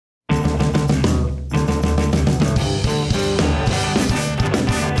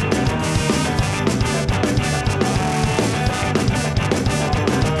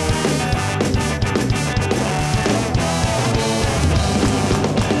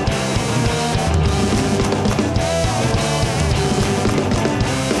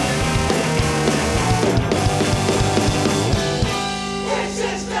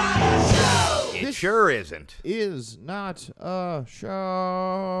sure isn't. Is not a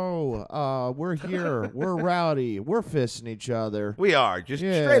show. We're here. We're rowdy. We're fisting each other. We are just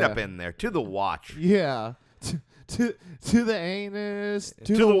straight up in there to the watch. Yeah. To the anus.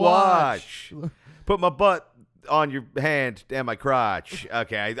 To the watch. Put my butt on your hand and my crotch.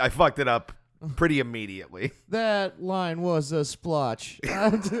 Okay, I fucked it up pretty immediately. That line was a splotch.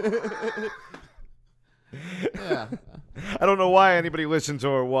 Yeah. I don't know why anybody listens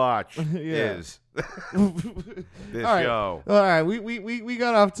or watch Yeah. this All right. show. All right, we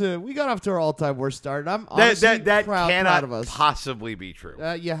got off to our all-time worst start. I'm honestly That proud cannot of us. possibly be true.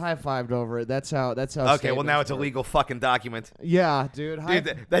 You high-fived over it. That's how. Okay, well now it's a statements legal fucking document. work. Yeah, dude.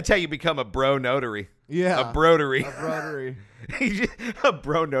 That's how you become a bro notary. Yeah. A brodery. A brodery. A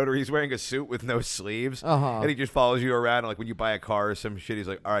bro notary. He's wearing a suit with no sleeves. Uh-huh. And he just follows you around. Like when you buy a car or some shit, he's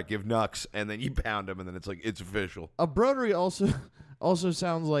like, all right, give knucks. And then you pound him, and then it's like, it's official. A brodery also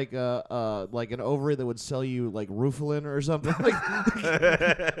sounds like like an ovary that would sell you like Rufalin or something.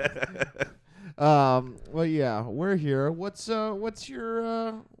 Well, yeah, we're here. What's your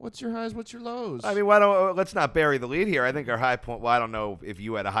highs? What's your lows? I mean, let's not bury the lead here. I think our high point, well, I don't know if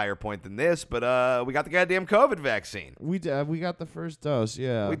you had a higher point than this, but we got the goddamn COVID vaccine. We got the first dose.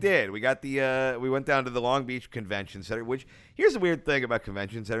 Yeah, We did. We got we went down to the Long Beach Convention Center, which here's the weird thing about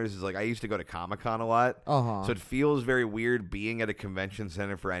convention centers is like I used to go to Comic-Con a lot. Uh-huh. So it feels very weird being at a convention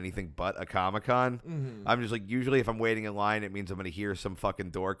center for anything but a Comic-Con. Mm-hmm. I'm just like, usually if I'm waiting in line, it means I'm going to hear some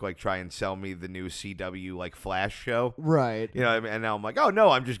fucking dork like try and sell me the new CW like Flash show. Right. You know what I mean? And now I'm like, oh no,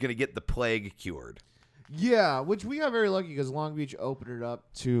 I'm just going to get the plague cured. Yeah, which we got very lucky because Long Beach opened it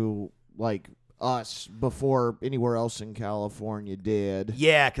up to like us before anywhere else in California did.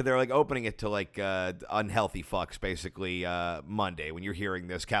 Yeah, because they're like opening it to like unhealthy fucks basically Monday. When you're hearing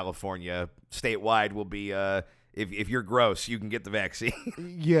this, California statewide will be if you're gross, you can get the vaccine.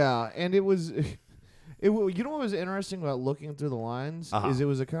 Yeah, and it was. You know what was interesting about looking through the lines Uh-huh. is it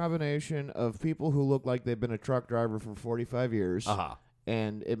was a combination of people who looked like they've been a truck driver for 45 years,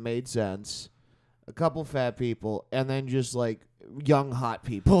 and it made sense. A couple fat people, and then just like young hot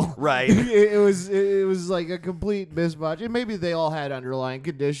people. Right. it was like a complete mismatch. And maybe they all had underlying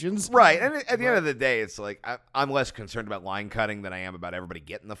conditions. Right, and at the end of the day, it's like I'm less concerned about line cutting than I am about everybody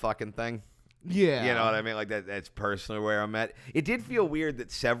getting the fucking thing. Yeah. You know what I mean? Like that's personally where I'm at. It did feel weird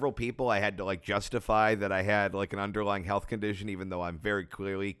that several people I had to like justify that I had like an underlying health condition, even though I'm very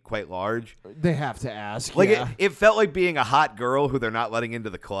clearly quite large. They have to ask. Like yeah. it felt like being a hot girl who they're not letting into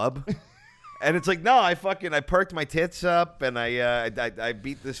the club. And it's like, no, I perked my tits up and I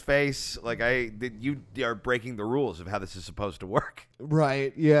beat this face. Like you are breaking the rules of how this is supposed to work.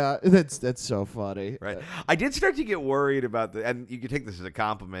 Right. Yeah. That's so funny. Right. I did start to get worried about and you can take this as a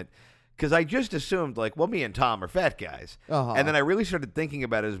compliment. Because I just assumed, like, well, me and Tom are fat guys. Uh-huh. And then I really started thinking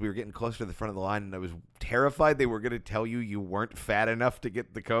about it as we were getting closer to the front of the line, and I was terrified they were going to tell you weren't fat enough to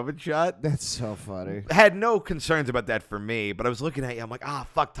get the COVID shot. That's so funny. I had no concerns about that for me, but I was looking at you, I'm like,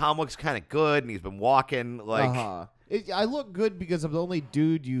 fuck, Tom looks kind of good, and he's been walking. Like, Uh-huh. I look good because I'm the only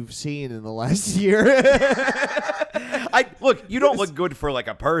dude you've seen in the last year. Look, you don't look good for like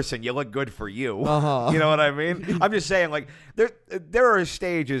a person. You look good for you. Uh-huh. You know what I mean? I'm just saying, like, there are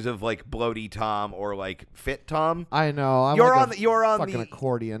stages of like bloaty Tom or like fit Tom. I know. I'm You're like on the fucking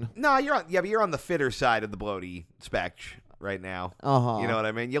accordion. No, but you're on the fitter side of the bloaty spectrum right now. Uh-huh. You know what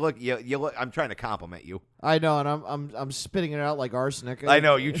I mean? You look. I'm trying to compliment you. I know, and I'm spitting it out like arsenic. I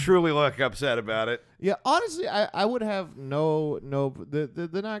know you truly look upset about it. Yeah, honestly, I would have no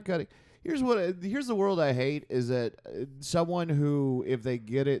the not cutting. Here's the world I hate is that someone who, if they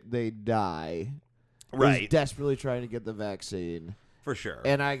get it, they die. Right. Is desperately trying to get the vaccine. For sure.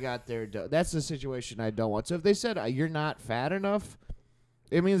 And I got their that's the situation I don't want. So if they said you're not fat enough,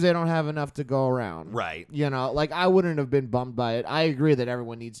 it means they don't have enough to go around. Right. You know, like I wouldn't have been bummed by it. I agree that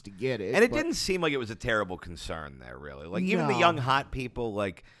everyone needs to get it. And it didn't seem like it was a terrible concern there, really. Like even the No. young hot people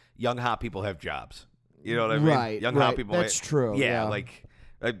have jobs. You know what I mean? Right, Young right. hot people. That's true, yeah. Like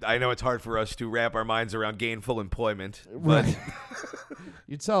I know it's hard for us to wrap our minds around gainful employment, but Right.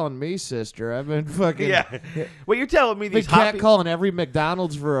 You're telling me, sister. I've been fucking yeah. Well, you're telling me been these hot calling every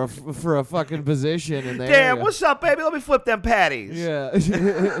McDonald's for a fucking position in there. Damn, what's up, baby? Let me flip them patties.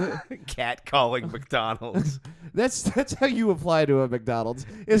 Yeah. Cat calling McDonald's. That's how you apply to a McDonald's.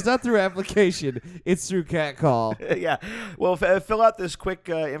 It's not through application. It's through cat call. Yeah. Well, fill out this quick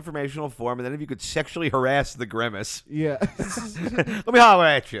informational form, and then if you could sexually harass the grimace, Yeah. let me holler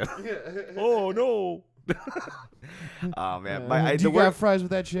at you. Oh, no. Oh, man. Do you got fries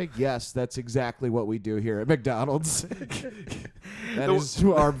with that shake? Yes, that's exactly what we do here at McDonald's. That is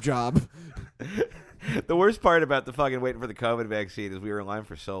our job. The worst part about the fucking waiting for the COVID vaccine is we were in line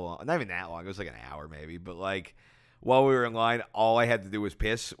for so long. Not even that long. It was like an hour maybe. But like while we were in line, all I had to do was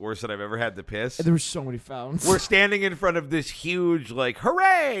piss. Worse than I've ever had to piss. There were so many fountains. We're standing in front of this huge, like,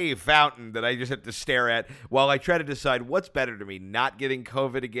 hooray fountain that I just have to stare at while I try to decide what's better to me, not getting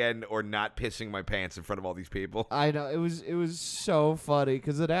COVID again or not pissing my pants in front of all these people. I know. It was so funny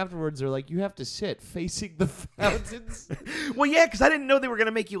because then afterwards they're like, you have to sit facing the fountains. Well, yeah, because I didn't know they were going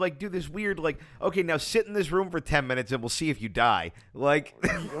to make you, like, do this weird, like, okay, now sit in this room for 10 minutes and we'll see if you die. Like,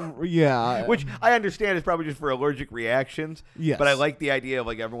 yeah. which I understand is probably just for allergic reactions. Yes. But I like the idea of,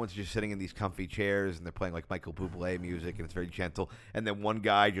 like, everyone's just sitting in these comfy chairs and they're playing, like, Michael Bublé music and it's very gentle. And then one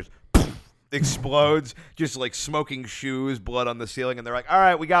guy just explodes, just, like, smoking shoes, blood on the ceiling. And they're like, all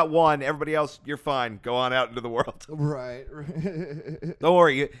right, we got one. Everybody else, you're fine. Go on out into the world. Right. Don't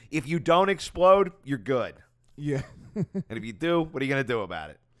worry. If you don't explode, you're good. Yeah. And if you do, what are you going to do about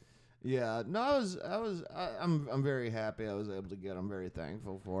it? Yeah, no, I'm very happy I was able to get. I'm very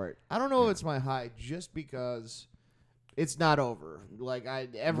thankful for it. I don't know if it's my high just because it's not over. Like I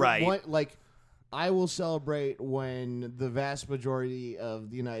will celebrate when the vast majority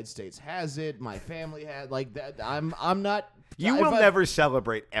of the United States has it. My family had like that. I'm not. You will never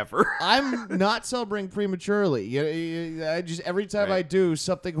celebrate ever. I'm not celebrating prematurely. I just every time I do,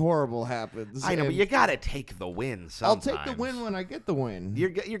 something horrible happens. I know, but you gotta take the win. Sometimes. I'll take the win when I get the win.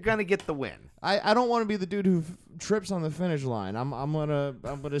 You're gonna get the win. I don't want to be the dude who trips on the finish line. I'm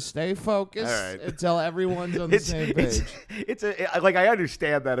gonna stay focused until everyone's on the same page. I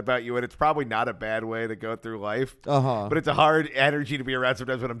understand that about you, and it's probably not a bad way to go through life. But it's a hard energy to be around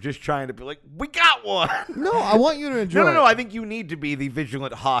sometimes when I'm just trying to be like, we got one. No, I want you to enjoy. No. I think you need to be the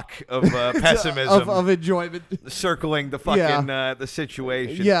vigilant hawk of pessimism, of enjoyment, circling the fucking the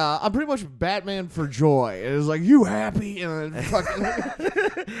situation. Yeah, I'm pretty much Batman for joy. It was like, you happy, and then fucking.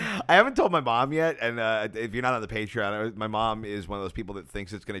 I haven't told my mom yet, and if you're not on the Patreon, my mom is one of those people that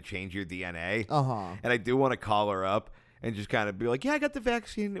thinks it's going to change your DNA. And I do want to call her up and just kind of be like, yeah, I got the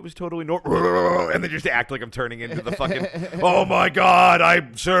vaccine. It was totally normal. And then just act like I'm turning into the fucking, oh, my God, I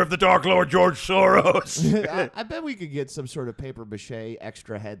serve the Dark Lord George Soros. I bet we could get some sort of paper mache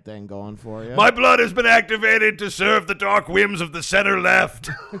extra head thing going for you. My blood has been activated to serve the dark whims of the center left.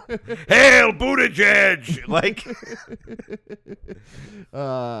 Hail, Buttigieg! Like,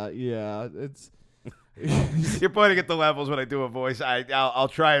 yeah, it's... You're pointing at the levels when I do a voice. I'll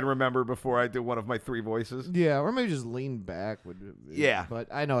try and remember before I do one of my 3 voices. Yeah, or maybe just lean back. Yeah. But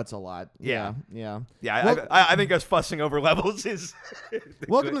I know it's a lot. Yeah. Well, I think us fussing over levels is...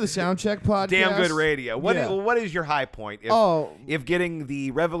 Welcome to the Soundcheck Podcast. Damn good radio. What is your high point? If getting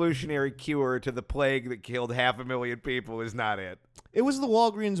the revolutionary cure to the plague that killed 500,000 people is not it. It was the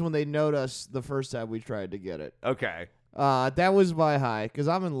Walgreens when they noted us the first time we tried to get it. Okay. That was my high because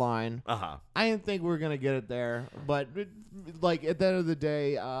I'm in line. I didn't think we were gonna get it there, but like at the end of the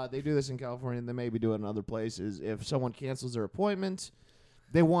day, they do this in California and they maybe do it in other places. If someone cancels their appointment,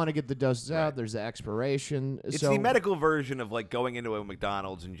 they want to get the doses out. There's the expiration. It's the medical version of like going into a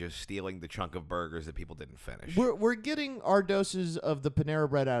McDonald's and just stealing the chunk of burgers that people didn't finish. We're getting our doses of the Panera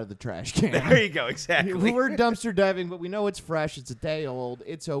Bread out of the trash can. There you go, exactly. We're dumpster diving, but we know it's fresh. It's a day old.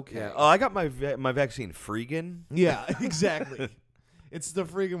 It's okay. Yeah. Oh, I got my vaccine freegan. Yeah, exactly. It's the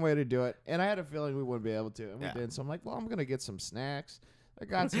freaking way to do it. And I had a feeling we wouldn't be able to, and we did. So I'm like, well, I'm going to get some snacks. I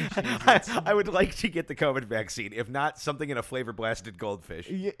got some cheese. I would like to get the COVID vaccine. If not, something in a flavor blasted goldfish.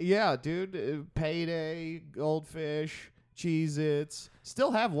 Yeah, dude. Payday, goldfish, Cheez-Its. Still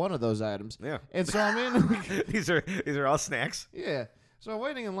have one of those items. Yeah. And so I'm in. These are all snacks. Yeah. So I'm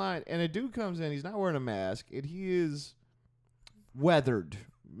waiting in line, and a dude comes in. He's not wearing a mask, and he is weathered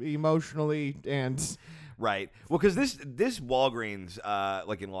emotionally and... Right. Well, because this Walgreens,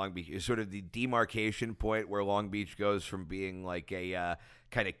 like in Long Beach, is sort of the demarcation point where Long Beach goes from being like a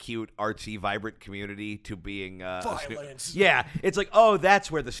kind of cute, artsy, vibrant community to being violence. Yeah, it's like, oh,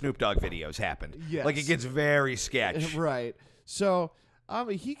 that's where the Snoop Dogg videos happened. Yes. Like it gets very sketch. Right. So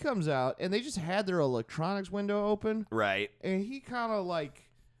he comes out, and they just had their electronics window open. Right. And he kind of like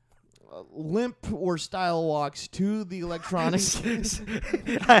limp or style walks to the electronics.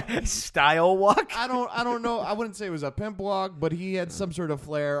 Style walk? I don't know. I wouldn't say it was a pimp walk, but he had some sort of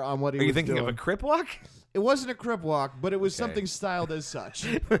flair on what he was doing. Are you thinking of a crip walk? It wasn't a crip walk, but it was something styled as such.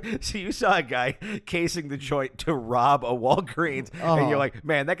 So you saw a guy casing the joint to rob a Walgreens, and you're like,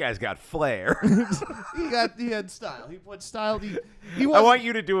 man, that guy's got flair. He had style. He put style. I want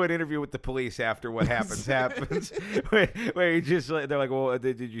you to do an interview with the police after what happens. Where you just, they're like, well,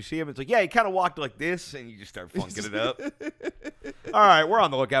 did you see him? It's like, yeah, he kind of walked like this, and you just start funking it up. All right, we're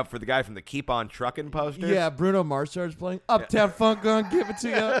on the lookout for the guy from the Keep On Trucking posters. Yeah, Bruno Mars starts playing Uptown Funk, gonna give it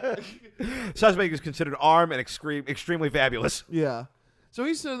to you. Suspect is considered armed and extremely fabulous. Yeah. So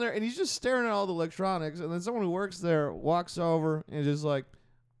he's sitting there, and he's just staring at all the electronics, and then someone who works there walks over and is just like,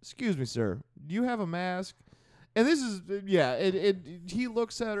 "Excuse me, sir, do you have a mask?" And this is, he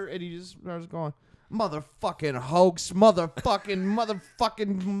looks at her, and he just starts going, "Motherfucking hoax,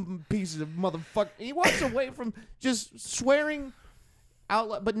 motherfucking pieces of motherfucker." And he walks away from just swearing out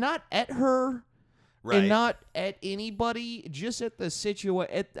loud, but not at her. Right. And not at anybody, just at the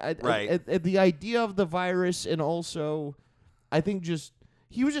situation, Right. at the idea of the virus, and also, I think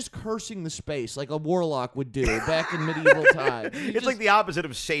he was just cursing the space like a warlock would do back in medieval times. It's like the opposite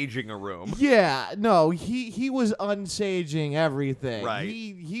of saging a room. Yeah, no, he was unsaging everything. Right.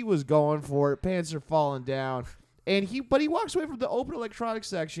 He was going for it. Pants are falling down, and he walks away from the open electronics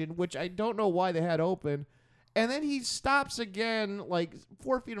section, which I don't know why they had open, and then he stops again, like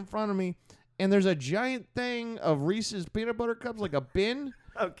 4 feet in front of me. And there's a giant thing of Reese's peanut butter cups, like a bin.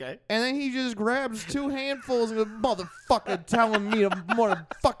 Okay. And then he just grabs 2 handfuls and goes, "Motherfucker, telling me to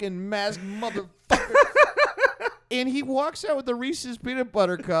motherfucking mask, motherfucker." And he walks out with the Reese's peanut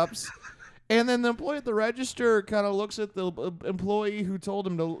butter cups. And then the employee at the register kind of looks at the employee who told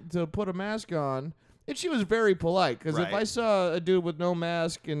him to put a mask on. And she was very polite, because if I saw a dude with no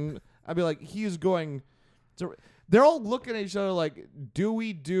mask, and I'd be like, he is going to... They're all looking at each other like, do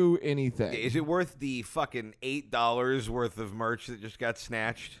we do anything? Is it worth the fucking $8 worth of merch that just got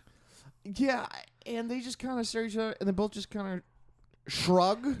snatched? Yeah, and they just kind of stare at each other, and they both just kind of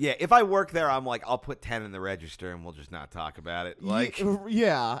shrug. Yeah, if I work there, I'm like, I'll put 10 in the register, and we'll just not talk about it. Like,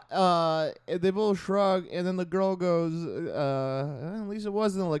 they both shrug, and then the girl goes, "At least it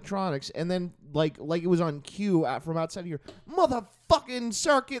wasn't electronics." And then, like it was on cue from outside here, "Motherfucking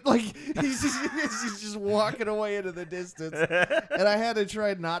circuit!" Like he's just walking away into the distance, and I had to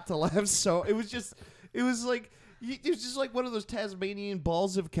try not to laugh. So it was just like one of those Tasmanian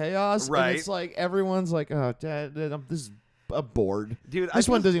balls of chaos, right? And it's like everyone's like, "Oh, Dad, this is." Bored, dude. This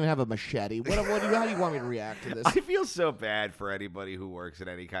one doesn't even have a machete. How do you want me to react to this? I feel so bad for anybody who works at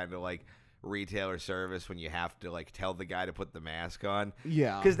any kind of like retail or service when you have to like tell the guy to put the mask on.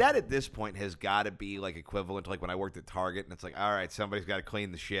 Yeah, because that at this point has got to be like equivalent to like when I worked at Target, and it's like, all right, somebody's got to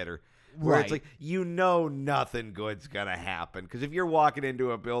clean the shitter. Where it's like, nothing good's gonna happen, because if you're walking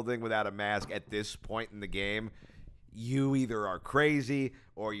into a building without a mask at this point in the game, you either are crazy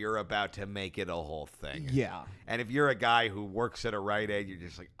or you're about to make it a whole thing. Yeah. And if you're a guy who works at a Rite Aid, you're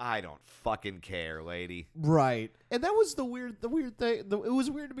just like, I don't fucking care, lady. Right. And that was the weird thing. It was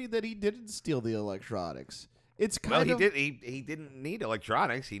weird to me that he didn't steal the electronics. It's kind of... He didn't need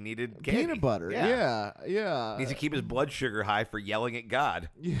electronics. He needed candy. Peanut butter. Yeah. Needs to keep his blood sugar high for yelling at God.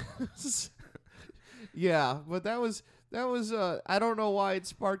 Yes. Yeah, but that was I don't know why it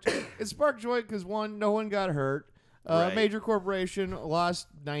sparked joy, because one, no one got hurt. Major corporation lost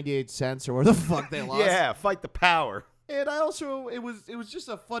 98 cents or where the fuck they lost. Yeah, fight the power. And I also, it was just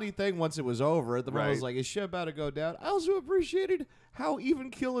a funny thing once it was over. At the moment, I was like, is shit about to go down? I also appreciated how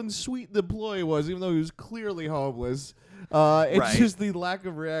even kill and sweet the employee was, even though he was clearly homeless. It's just the lack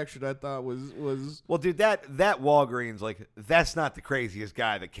of reaction I thought was. Well, dude, that Walgreens, like, that's not the craziest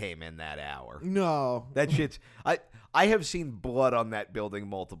guy that came in that hour. No, that shit's. I have seen blood on that building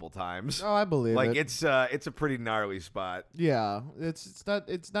multiple times. Oh, I believe it. Like it's a pretty gnarly spot. Yeah, it's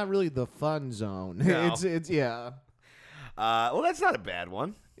not really the fun zone. No. It's yeah. Well, that's not a bad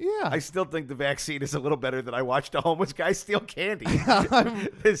one. Yeah. I still think the vaccine is a little better than I watched a homeless guy steal candy.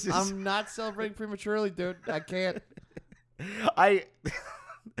 I'm not celebrating prematurely, dude. I can't. I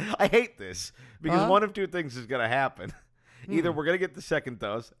hate this because one of two things is going to happen. Either we're going to get the second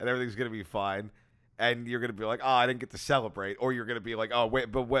dose and everything's going to be fine, and you're going to be like, oh, I didn't get to celebrate. Or you're going to be like, oh,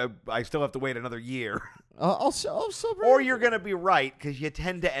 wait, but I still have to wait another year. I'll celebrate. Or you're going to be right, because you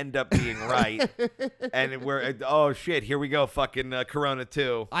tend to end up being right. And we're, oh, shit, here we go, fucking Corona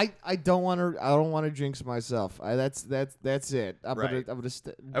 2. I don't want to jinx myself. That's it.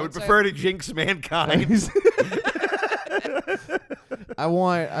 I would prefer to jinx mankind.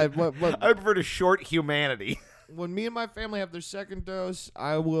 I would prefer to short humanity. When me and my family have their second dose,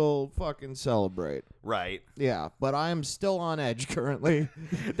 I will fucking celebrate. Right. Yeah, but I am still on edge currently.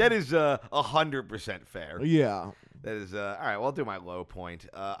 That is 100% fair. Yeah. That is all right. Well, I'll do my low point.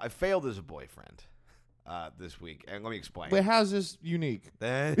 I failed as a boyfriend this week, and let me explain. Wait, how's this unique?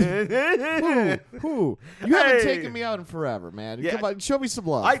 Who? You haven't taken me out in forever, man. Yeah. Come on, show me some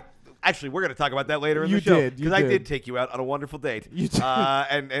love. Actually, we're going to talk about that later in the show. Because I did take you out on a wonderful date. You did.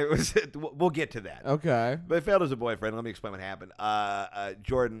 And it was. We'll get to that. Okay. But I failed as a boyfriend. Let me explain what happened.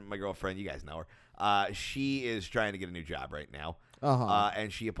 Jordan, my girlfriend, you guys know her. She is trying to get a new job right now. Uh-huh.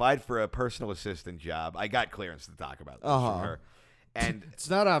 And she applied for a personal assistant job. I got clearance to talk about this from her. And it's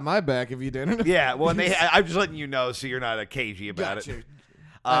not on my back if you didn't. Yeah, well, and I'm just letting you know so you're not cagey about it.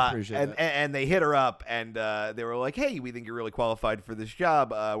 I appreciate that. And they hit her up, and they were like, "Hey, we think you're really qualified for this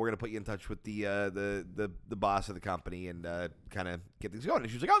job. We're gonna put you in touch with the boss of the company and kind of get things going." And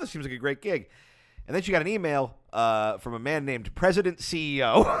she was like, "Oh, this seems like a great gig." And then she got an email from a man named President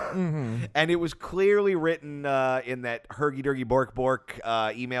CEO, and it was clearly written in that hergy-durgy bork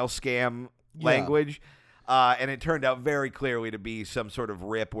email scam language. And it turned out very clearly to be some sort of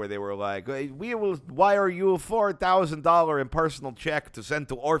rip where they were like, "We will wire you a $4,000 impersonal check to send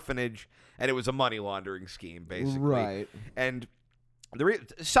to orphanage," and it was a money laundering scheme, basically. Right. And the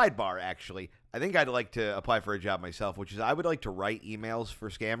sidebar, actually, I think I'd like to apply for a job myself, which is I would like to write emails for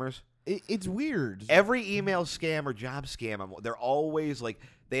scammers. It's weird. Every email scam or job scam, they're always like,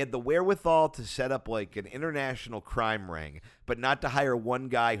 they had the wherewithal to set up like an international crime ring, but not to hire one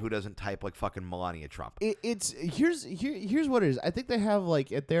guy who doesn't type like fucking Melania Trump. Here's what it is. I think they have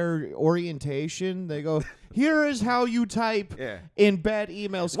like at their orientation, they go, "Here is how you type in bad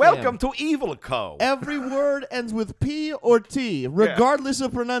email scam. Welcome to Evil Co. Every word ends with P or T, regardless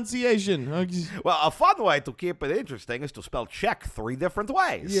of pronunciation." Well, a fun way to keep it interesting is to spell check 3 different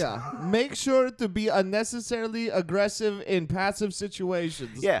ways. Yeah. Make sure to be unnecessarily aggressive in passive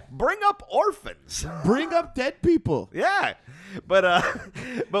situations. Yeah. Bring up orphans. Bring up dead people. Yeah. But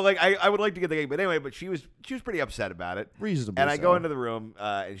like I would like to get the game. But anyway, but she was pretty upset about it. Reasonable. And I go into the room,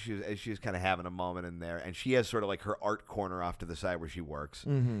 and she was kind of having a moment in there, and she has sort of like her art corner off to the side where she works,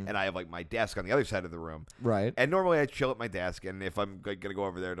 and I have like my desk on the other side of the room. Right. And normally I chill at my desk, and if I'm like, gonna go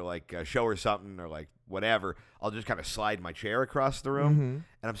over there to like show her something or like whatever, I'll just kind of slide my chair across the room,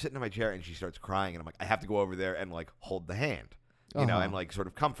 and I'm sitting in my chair, and she starts crying, and I'm like, I have to go over there and like hold the hand, you know, and like sort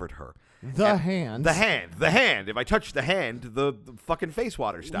of comfort her. The hand. If I touch the hand, the fucking face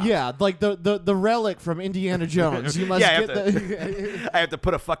water stops. Yeah, like the relic from Indiana Jones. You must get I have to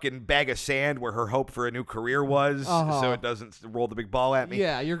put a fucking bag of sand where her hope for a new career was, so it doesn't roll the big ball at me.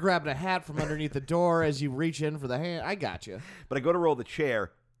 Yeah, you're grabbing a hat from underneath the door as you reach in for the hand. I got you. But I go to roll the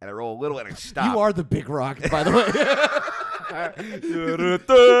chair, and I roll a little, and I stop. You are the big rock, by the way. I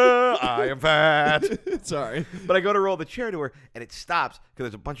am fat. Sorry. But I go to roll the chair to her, and it stops because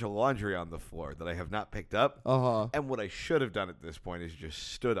there's a bunch of laundry on the floor that I have not picked up. And what I should have done at this point is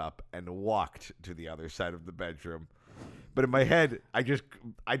just stood up and walked to the other side of the bedroom. But in my head,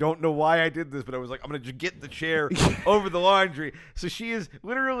 I don't know why I did this, but I was like, I'm going to just get the chair over the laundry. So she is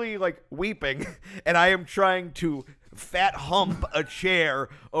literally like weeping, and I am trying to fat hump a chair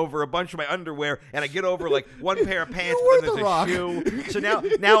over a bunch of my underwear, and I get over like one pair of pants, but then there's a shoe. So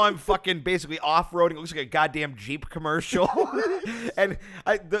now I'm fucking basically off-roading. It looks like a goddamn Jeep commercial. And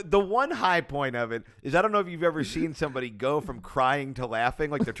the one high point of it is, I don't know if you've ever seen somebody go from crying to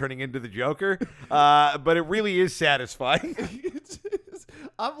laughing like they're turning into the Joker, but it really is satisfying.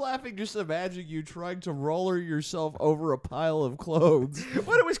 I'm laughing just imagining you trying to roller yourself over a pile of clothes.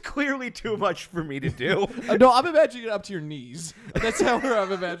 But it was clearly too much for me to do. No, I'm imagining it up to your knees. That's how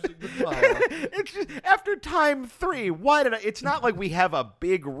I'm imagining the pile. It's just, after time 3, why did I? It's not like we have a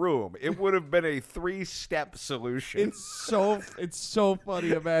big room. It would have been a 3-step solution. It's so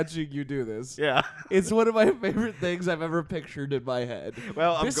funny imagining you do this. Yeah. It's one of my favorite things I've ever pictured in my head.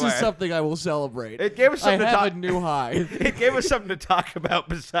 Well, I'm this glad. is something I will celebrate. It gave us something I have a new high. It gave us something to talk about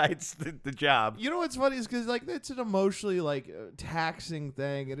besides the job. You know what's funny is because like it's an emotionally like taxing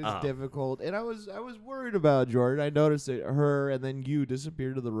thing, and it's difficult. And I was worried about Jordan. I noticed that her and then you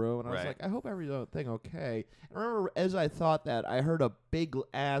disappeared to the room, and I was like, I hope everything okay. And I remember as I thought that, I heard a big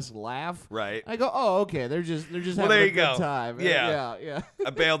ass laugh. Right. I go, oh, okay. They're just having there a you good go. time. Yeah. I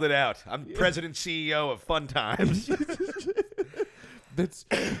bailed it out. I'm president CEO of Fun Times. That's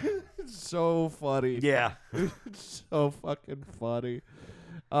so funny. Yeah. It's so fucking funny.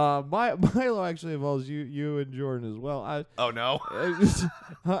 Milo actually involves you and Jordan as well. Oh no.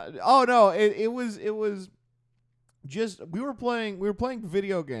 Oh no. It was just we were playing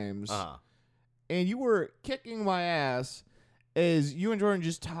video games, and you were kicking my ass as you and Jordan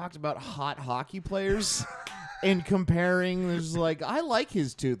just talked about hot hockey players. And comparing, there's like, I like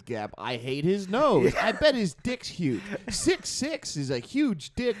his tooth gap. I hate his nose. I bet his dick's huge. 6'6" is a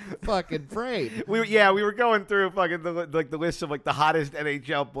huge dick fucking frame. We were going through fucking the list of like the hottest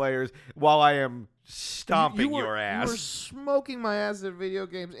NHL players while I am stomping your ass. You were smoking my ass at video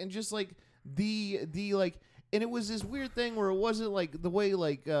games, and just like the like. And it was this weird thing where it wasn't like the way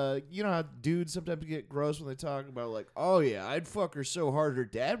like you know how dudes sometimes get gross when they talk about like, oh yeah, I'd fuck her so hard her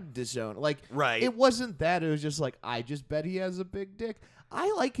dad would disown. Like, right. It wasn't that. It was just like, I just bet he has a big dick.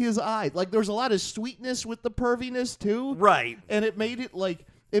 I like his eye. Like, there's a lot of sweetness with the perviness too. Right. And it made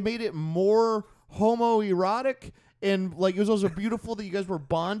it more homoerotic. and like it was also beautiful that you guys were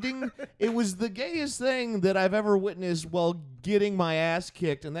bonding. It was the gayest thing that I've ever witnessed while getting my ass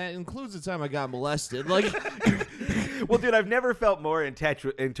kicked, and that includes the time I got molested. Like, well, dude, I've never felt more in touch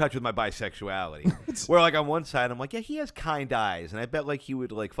with my bisexuality. Where like on one side I'm like, yeah, he has kind eyes, and I bet like he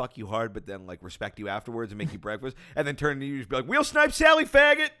would like fuck you hard, but then like respect you afterwards and make you breakfast, and then turn to you and be like, "We'll snipe Sally,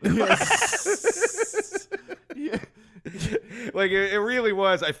 faggot." Yes. Yeah. Like it really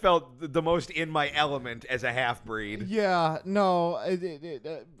was. I felt the most in my element as a half breed. Yeah, no,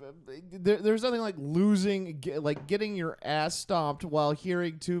 there's nothing like getting your ass stomped while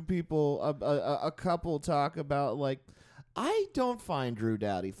hearing two people, a couple talk about like, I don't find Drew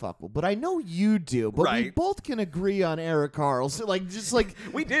Doughty fuckable, but I know you do. But we both can agree on Erik Karlsson. Like, just like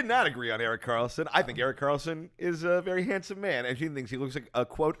we did not agree on Erik Karlsson. I think Erik Karlsson is a very handsome man, and she thinks he looks like a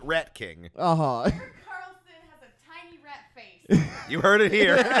quote rat king. You heard it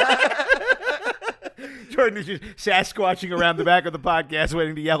here. Jordan is just Sasquatching around the back of the podcast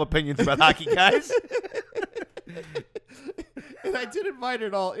waiting to yell opinions about hockey, guys. And I didn't mind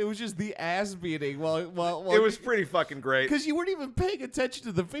it all. It was just the ass beating. While it was pretty fucking great. Because you weren't even paying attention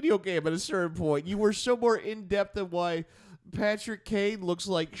to the video game at a certain point. You were so more in-depth of why Patrick Kane looks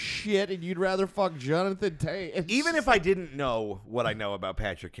like shit and you'd rather fuck Jonathan Toews. Even if I didn't know what I know about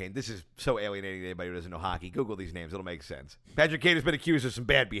Patrick Kane, this is so alienating to anybody who doesn't know hockey. Google these names. It'll make sense. Patrick Kane has been accused of some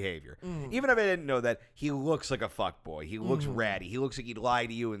bad behavior. Even if I didn't know that, he looks like a fuckboy. He looks ratty. He looks like he'd lie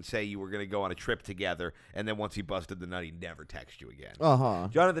to you and say you were going to go on a trip together, and then once he busted the nut, he'd never text you again.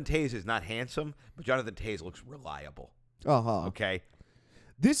 Jonathan Toews is not handsome, but Jonathan Toews looks reliable. Okay?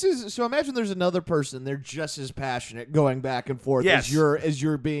 This is so. Imagine there's another person. They're just as passionate, going back and forth as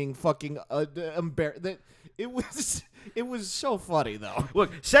you're being fucking embarrassed. It was so funny though.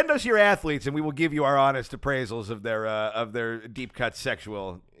 Look, send us your athletes, and we will give you our honest appraisals of their deep cut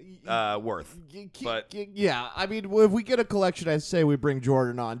sexual worth. But yeah, I mean, if we get a collection, I'd say we bring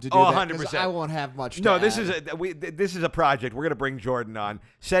Jordan on to do that. 100%. I won't have much. No, this is a project. We're gonna bring Jordan on.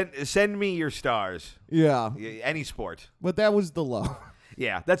 Send me your stars. Yeah, any sport. But that was the low.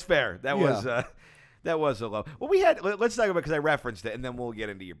 Yeah, that's fair. That was a low. Well, let's talk about, because I referenced it, and then we'll get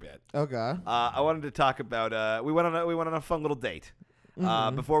into your bit. Okay. I wanted to talk about we went on a fun little date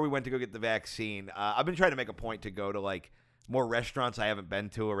before we went to go get the vaccine. I've been trying to make a point to go to like more restaurants I haven't been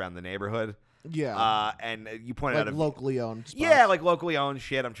to around the neighborhood. Yeah. And you pointed like out locally owned spots. Yeah, like locally owned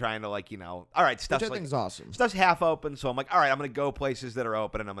shit. I'm trying to all right, stuff's which I think's awesome. Stuff's half open, so I'm like, all right, I'm going to go places that are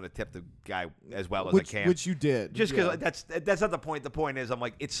open, and I'm going to tip the guy as well as I can. Which you did. Just because that's not the point. The point is, I'm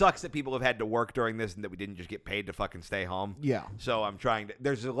like, it sucks that people have had to work during this and that we didn't just get paid to fucking stay home. Yeah. So I'm trying to,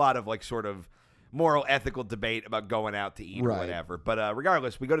 there's a lot of like sort of moral, ethical debate about going out to eat or whatever. But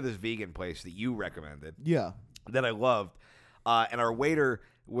regardless, we go to this vegan place that you recommended. Yeah. That I loved. And our waiter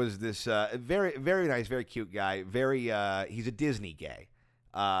was this very, very nice, very cute guy. He's a Disney gay.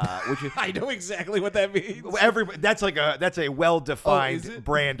 Which is, I know exactly what that means. That's a well-defined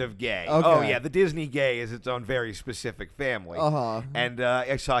brand of gay. Okay. Oh yeah, the Disney gay is its own very specific family. And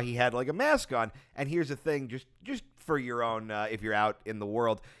I saw he had like a mask on. And here's the thing, just for your own, if you're out in the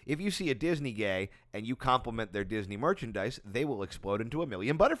world, if you see a Disney gay and you compliment their Disney merchandise, they will explode into a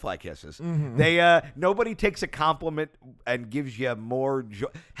million butterfly kisses. Nobody takes a compliment and gives you more joy.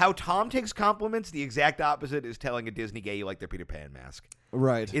 How Tom takes compliments, the exact opposite is telling a Disney gay you like their Peter Pan mask.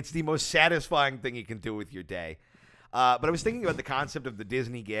 Right. It's the most satisfying thing you can do with your day. But I was thinking about the concept of the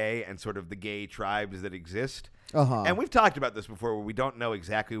Disney gay and sort of the gay tribes that exist. And we've talked about this before where we don't know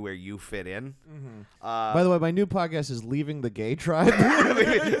exactly where you fit in. By the way, my new podcast is Leaving the Gay Tribe.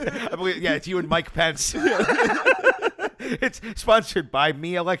 I believe, it's you and Mike Pence. It's sponsored by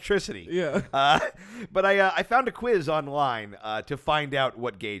Me Electricity. Yeah. But I found a quiz online to find out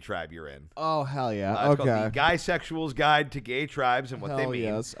what gay tribe you're in. Oh, hell yeah. It's called the Guy Sexual's Guide to Gay Tribes and what they mean.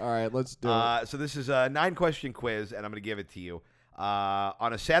 Yes. All right, let's do it. So this is a 9-question quiz, and I'm going to give it to you.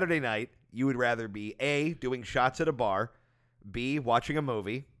 On a Saturday night, you would rather be A, doing shots at a bar, B, watching a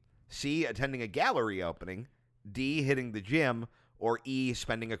movie, C, attending a gallery opening, D, hitting the gym, or E,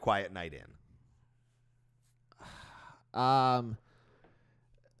 spending a quiet night in.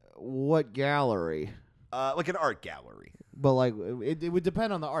 What gallery? Like an art gallery. But like it would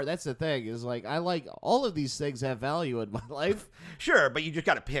depend on the art. That's the thing. Is like I like all of these things have value in my life. Sure, but you just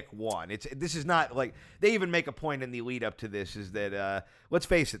got to pick one. This is not like they even make a point in the lead up to this is that let's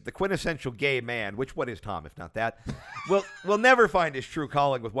face it, the quintessential gay man, which what is Tom if not that, will never find his true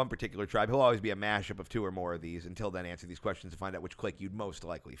calling with one particular tribe. He'll always be a mashup of two or more of these. Until then, answer these questions to find out which clique you'd most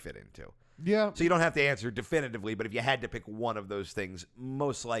likely fit into. Yeah. So you don't have to answer definitively, but if you had to pick one of those things,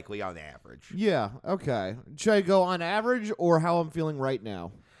 most likely on average. Yeah. Okay. Should I go on average or how I'm feeling right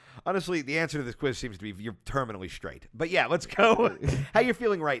now? Honestly, the answer to this quiz seems to be you're terminally straight. But yeah, let's go. How you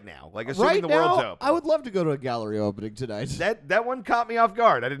feeling right now? Like, assuming right the now, world's open. I would love to go to a gallery opening tonight. That one caught me off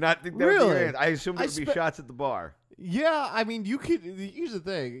guard. I did not think that would be your Really? answer. I assumed it would be shots at the bar. Yeah, I mean, you could. Here's the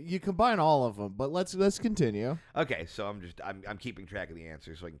thing: you combine all of them. But let's continue. Okay, so I'm keeping track of the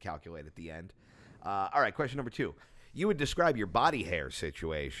answers so I can calculate at the end. All right, question number 2. You would describe your body hair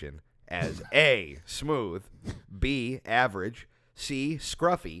situation as A, smooth, B, average, C,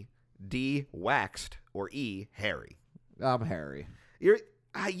 scruffy, D, waxed, or E, hairy. I'm hairy.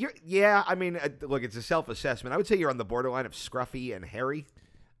 Yeah. I mean, look, it's a self-assessment. I would say you're on the borderline of scruffy and hairy.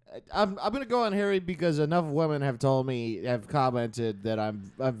 I'm gonna go on hairy because enough women have commented that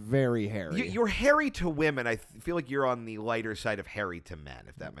I'm very hairy. You're hairy to women. I feel like you're on the lighter side of hairy to men,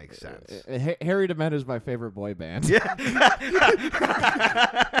 if that makes sense. Hairy to Men is my favorite boy band. Yeah.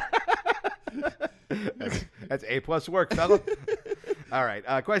 That's A+ work, fella. All right.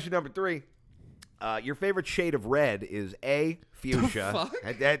 Question number 3. Your favorite shade of red is A, fuchsia.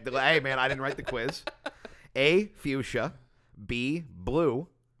 Hey, man, I didn't write the quiz. A, fuchsia. B, blue.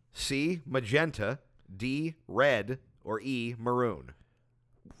 C, magenta. D, red. Or E, maroon.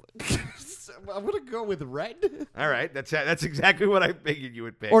 I'm gonna go with red. All right, that's exactly what I figured you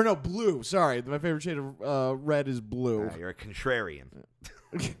would pick. Or no, blue. Sorry, my favorite shade of red is blue. You're a contrarian.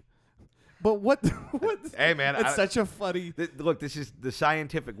 But what? Hey, man. It's such a funny... Look, this is the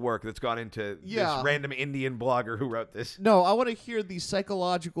scientific work that's gone into this random Indian blogger who wrote this. No, I want to hear the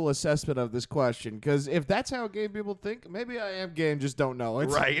psychological assessment of this question, because if that's how gay people think, maybe I am gay and just don't know it.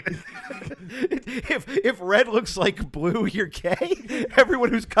 Right. If red looks like blue, you're gay. Everyone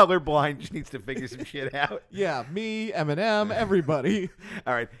who's colorblind just needs to figure some shit out. Yeah, me, Eminem, everybody.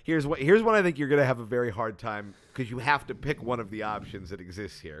 All right, here's one I think you're going to have a very hard time, because you have to pick one of the options that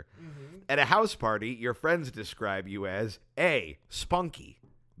exists here. Mm-hmm. At a house party, your friends describe you as A, spunky,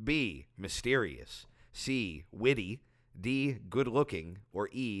 B, mysterious, C, witty, D, good-looking, or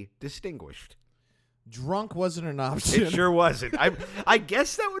E, distinguished. Drunk wasn't an option. It sure wasn't. I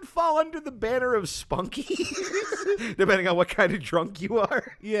guess that would fall under the banner of spunky, depending on what kind of drunk you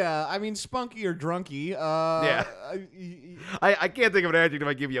are. Yeah, I mean, spunky or drunky. Yeah. I can't think of an adjective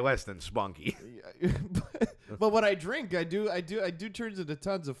I give you less than spunky. But when I drink, I do turn into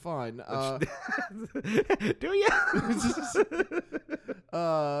tons of fun. Do you? This is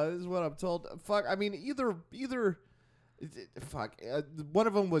what I'm told. Fuck. I mean, either. Fuck. One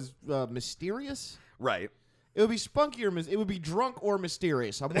of them was mysterious. Right. It would be spunky or it would be drunk or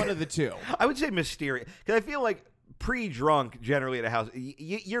mysterious. I'm one of the two. I would say mysterious because I feel like pre-drunk generally at a house,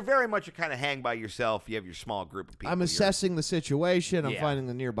 you're very much a kind of hang by yourself. You have your small group of people. I'm assessing the situation. I'm finding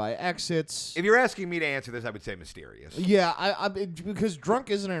the nearby exits. If you're asking me to answer this, I would say mysterious. Yeah, I because drunk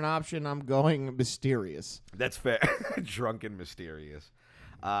isn't an option. I'm going mysterious. That's fair. Drunk and mysterious.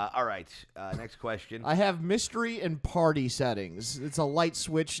 All right. Next question. I have mystery and party settings. It's a light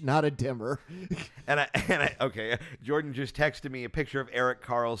switch, not a dimmer. Okay. Jordan just texted me a picture of Eric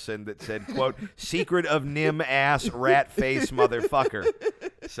Carlson that said, quote, secret of Nim ass rat face motherfucker.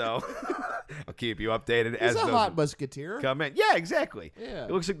 So I'll keep you updated. He's a hot musketeer. Come in. Yeah, exactly. Yeah.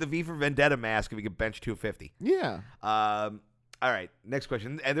 It looks like the V for Vendetta mask if he could bench 250. Yeah. All right, next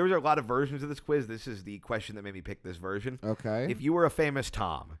question. And there were a lot of versions of this quiz. This is the question that made me pick this version. Okay. If you were a famous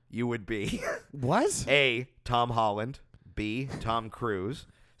Tom, you would be what? A, Tom Holland, B, Tom Cruise,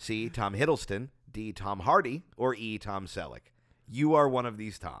 C, Tom Hiddleston, D, Tom Hardy, or E, Tom Selleck. You are one of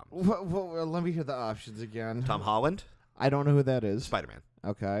these Toms. Well, let me hear the options again. Tom Holland. I don't know who that is. Spider-Man.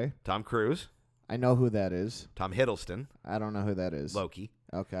 Okay. Tom Cruise. I know who that is. Tom Hiddleston. I don't know who that is. Loki.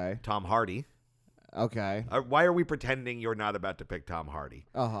 Okay. Tom Hardy. Okay. Why are we pretending you're not about to pick Tom Hardy?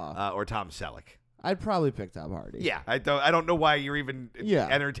 Uh-huh. Or Tom Selleck? I'd probably pick Tom Hardy. Yeah, I don't know why you're even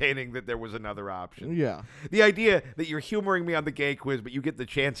entertaining that there was another option. Yeah. The idea that you're humoring me on the gay quiz, but you get the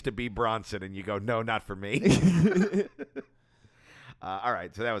chance to be Bronson, and you go, no, not for me. All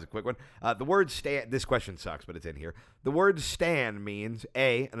right, so that was a quick one. The word stan, this question sucks, but it's in here. The word stan means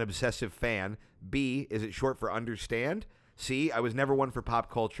A, an obsessive fan. B, is it short for understand? C, I was never one for pop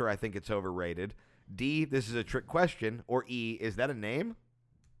culture. I think it's overrated. D, this is a trick question. Or E, is that a name?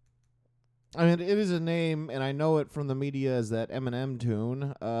 I mean, it is a name, and I know it from the media as that Eminem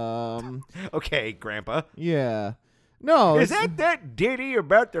tune. Okay, Grandpa. Yeah. No. Is that ditty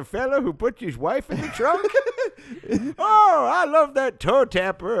about the fella who put his wife in the trunk? Oh, I love that toe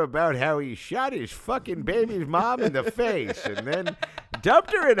tapper about how he shot his fucking baby's mom in the face and then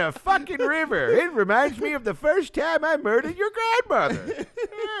dumped her in a fucking river. It reminds me of the first time I murdered your grandmother.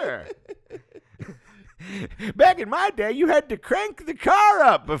 Yeah. Back in my day, you had to crank the car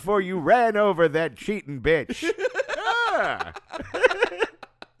up before you ran over that cheating bitch. Ah.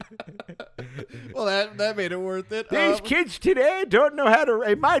 Well, that made it worth it. These kids today don't know how to.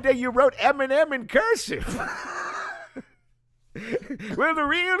 In my day, you wrote Eminem in cursive. Will the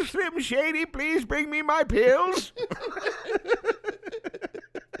real Slim Shady please bring me my pills?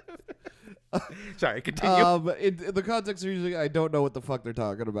 Sorry, continue. In the context of music, I don't know what the fuck they're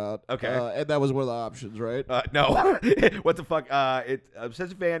talking about. Okay. And that was one of the options, right? No. What the fuck?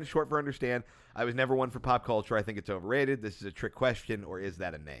 Obsessive fan, short for understand. I was never one for pop culture. I think it's overrated. This is a trick question, or is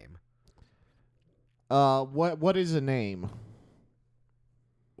that a name? What is a name?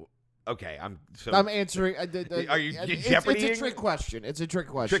 Okay, I'm answering. Are you Jeopardy? It's a trick question. It's a trick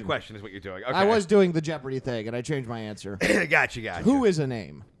question. Trick question is what you're doing. Okay. I was doing the Jeopardy thing, and I changed my answer. Gotcha. Who is a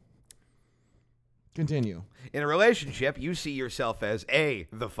name? Continue. In a relationship, you see yourself as A,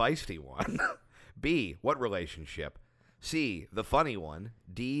 the feisty one. B, what relationship? C, the funny one.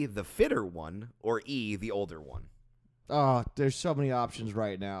 D, the fitter one. Or E, the older one. Oh, there's so many options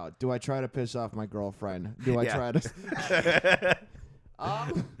right now. Do I try to piss off my girlfriend? Do I try to...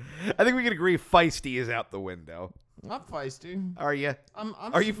 I think we can agree feisty is out the window. I'm feisty. Are you?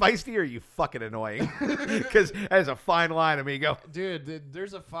 Are you feisty or are you fucking annoying? Because that is a fine line, amigo. Dude,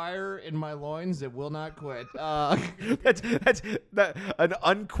 there's a fire in my loins that will not quit. An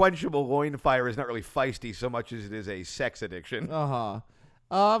unquenchable loin fire is not really feisty so much as it is a sex addiction. One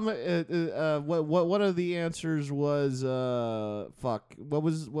of the answers was fuck. What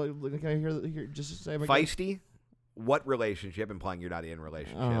can I hear just say them again? Feisty? What relationship, implying you're not in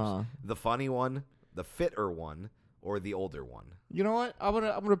relationships? The funny one, the fitter one, or the older one? You know what? I'm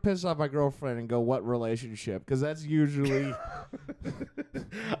gonna piss off my girlfriend and go, what relationship? Because that's usually.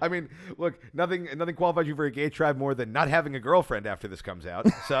 I mean, look, nothing qualifies you for a gay tribe more than not having a girlfriend after this comes out.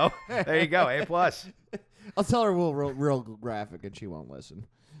 So there you go, A+. I'll tell her real graphic, and she won't listen.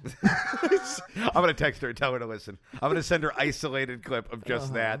 I'm gonna text her and tell her to listen. I'm gonna send her isolated clip of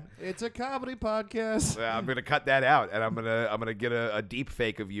just that. It's a comedy podcast. I'm gonna cut that out, and I'm gonna get a deep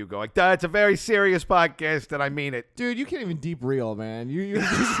fake of you going, "It's a very serious podcast, and I mean it." Dude, you can't even deep reel, man. You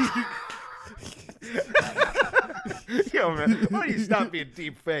Yo, man, why don't you stop being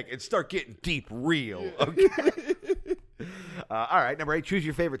deep fake and start getting deep real? Okay. All right, number 8. Choose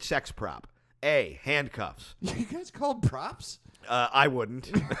your favorite sex prop. A, handcuffs. You guys called props? I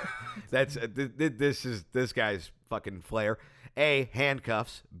wouldn't. That's this guy's fucking flair. A,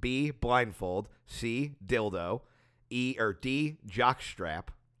 handcuffs. B, blindfold. C, dildo. D, jockstrap.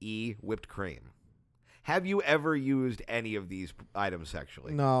 E, whipped cream. Have you ever used any of these items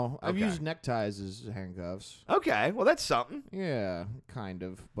sexually? No, I've used neckties as handcuffs. Okay, well that's something. Yeah, kind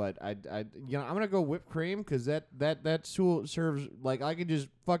of. But I'm gonna go whipped cream because that tool serves like I could just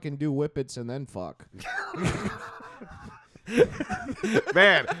fucking do whippets and then fuck.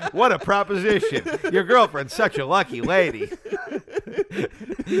 Man, what a proposition. Your girlfriend's such a lucky lady.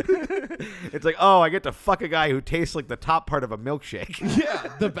 It's like, oh, I get to fuck a guy who tastes like the top part of a milkshake.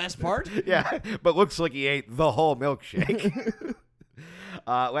 Yeah, the best part? Yeah, but looks like he ate the whole milkshake.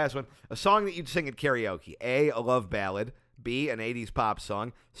 Last one. A song that you'd sing at karaoke. A, a love ballad. B, an 80s pop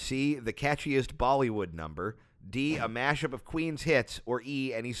song. C, the catchiest Bollywood number. D, a mashup of Queen's hits. Or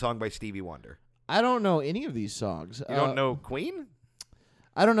E, any song by Stevie Wonder. I don't know any of these songs. You don't know Queen?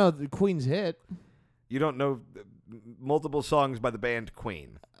 I don't know the Queen's hit. You don't know multiple songs by the band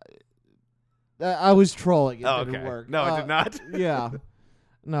Queen? I was trolling. It didn't okay. work. No, it did not? Yeah.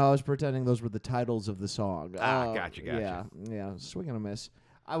 No, I was pretending those were the titles of the song. Gotcha. Yeah. Swing and a miss.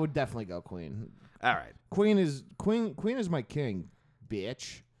 I would definitely go Queen. All right. Queen is my king,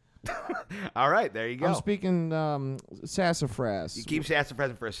 bitch. All right, there you go. I'm speaking sassafras. You keep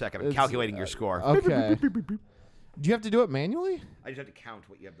sassafras for a second. I'm calculating your score. Okay. Do you have to do it manually? I just have to count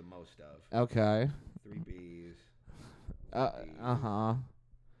what you have the most of. Okay. 3 B's.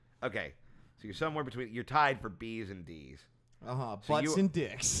 Okay. So you're somewhere between. You're tied for B's and D's. So butts and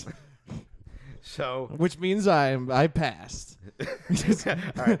dicks. So, which means I passed. All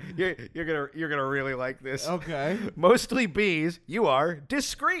right, you're gonna really like this. Okay. Mostly B's. You are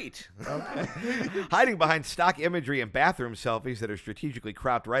discreet. Okay. Hiding behind stock imagery and bathroom selfies that are strategically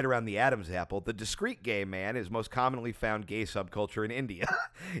cropped right around the Adam's apple, the discreet gay man is most commonly found gay subculture in India.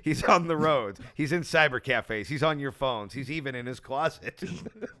 He's on the roads. He's in cyber cafes. He's on your phones. He's even in his closet.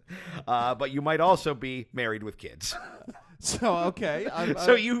 But you might also be married with kids. So, okay.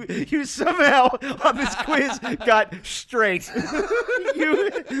 So you somehow on this quiz got straight.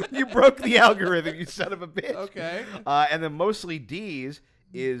 you broke the algorithm, you son of a bitch. Okay. And then mostly D's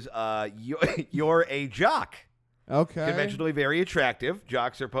is you're a jock. Okay. Conventionally very attractive.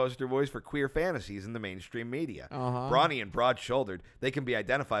 Jocks are poster boys for queer fantasies in the mainstream media. Brawny and broad-shouldered, they can be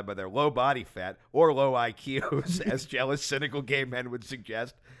identified by their low body fat or low IQs, as jealous, cynical gay men would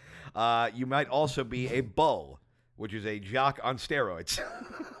suggest. You might also be a bull, which is a jock on steroids.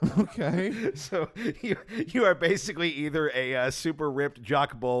 Okay. So you are basically either a super ripped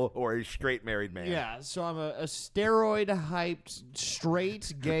jock bull or a straight married man. Yeah, so I'm a steroid-hyped,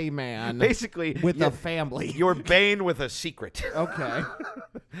 straight gay man. Basically. With a family. You're Bane with a secret. Okay.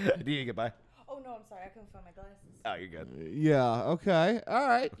 Do you get by? Oh, no, I'm sorry. I couldn't find my glasses. Oh, you're good. Yeah, okay. All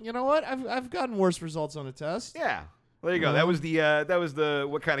right. You know what? I've gotten worse results on a test. Yeah. There you go. That was the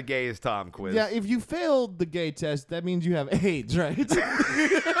what kind of gay is Tom quiz. Yeah, if you failed the gay test, that means you have AIDS, right?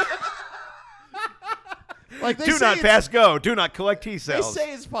 Like they Do say not pass go. Do not collect T They cells.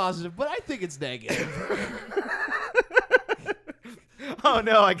 say it's positive, but I think it's negative. Oh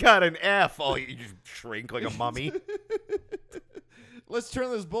no, I got an F. Oh, you just shrink like a mummy. Let's turn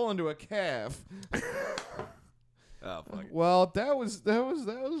this bull into a calf. Oh fuck. Well, that was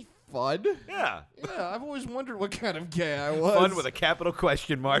fun. Yeah. Yeah, I've always wondered what kind of gay I was. Fun with a capital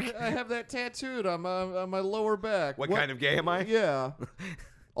question mark. I have that tattooed on my lower back. What kind of gay am I? Yeah.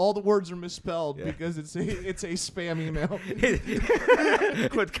 All the words are misspelled because it's a spam email.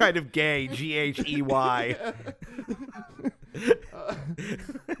 What kind of gay? GHEY.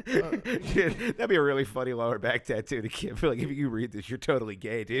 That'd be a really funny lower back tattoo to keep. I feel like if you read this, you're totally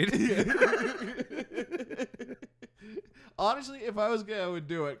gay, dude. Honestly, if I was gay, I would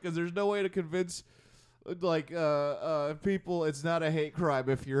do it because there's no way to convince people it's not a hate crime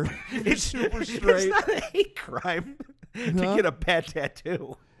if you're super straight. It's not a hate crime to get a pet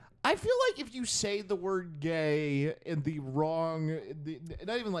tattoo. I feel like if you say the word gay in the wrong,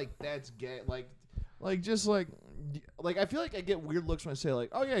 not even like that's gay, like I feel like I get weird looks when I say like,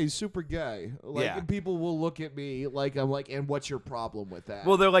 oh yeah, he's super gay. Like Yeah. and people will look at me like I'm like, and what's your problem with that?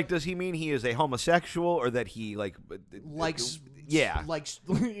 Well, they're like, does he mean he is a homosexual or that he likes yeah.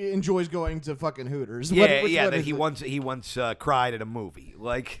 enjoys going to fucking Hooters. Yeah, Which yeah. one That is he it? once cried at a movie.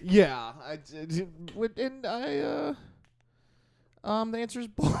 Like, Yeah, the answer is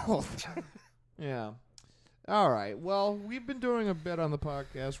both. Yeah. All right. Well, we've been doing a bit on the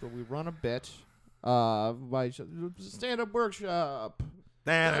podcast where we run a bit. By stand-up workshop.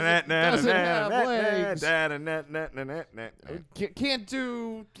 Doesn't have legs. Can't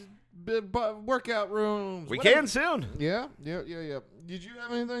do workout rooms. We Whatever. can soon. Yeah. Did you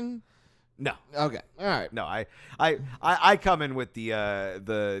have anything? No. Okay. All right. No, I come in with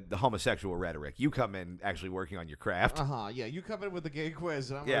the homosexual rhetoric. You come in actually working on your craft. Yeah. You come in with the gay quiz,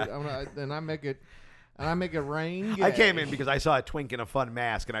 and Yeah. I make it rain. Gay. I came in because I saw a twink in a fun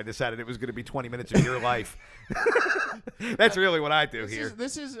mask, and I decided it was going to be 20 minutes of your life. That's really what I do here.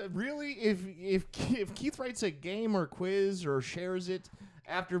 This is really if Keith writes a game or quiz or shares it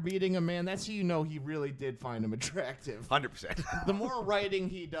after beating a man, that's how you know he really did find him attractive. 100%. The more writing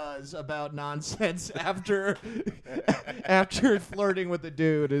he does about nonsense after flirting with the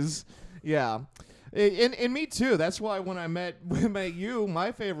dude is, yeah. And me too. That's why when I met you,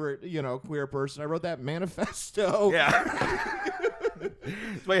 my favorite, queer person, I wrote that manifesto. Yeah.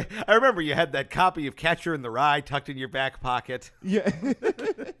 I remember you had that copy of Catcher in the Rye tucked in your back pocket. Yeah.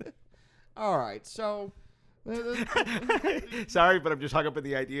 All right. So. Sorry, but I'm just hung up in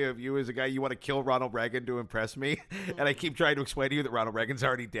the idea of you as a guy you want to kill Ronald Reagan to impress me, and I keep trying to explain to you that Ronald Reagan's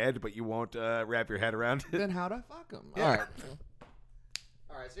already dead, but you won't wrap your head around it. Then how'd I fuck him? Yeah.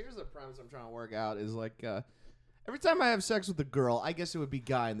 All right, so here's the premise I'm trying to work out is like every time I have sex with a girl, I guess it would be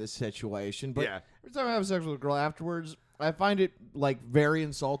guy in this situation, but Yeah. every time I have sex with a girl afterwards, I find it like very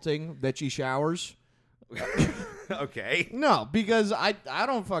insulting that she showers. Okay. No, because I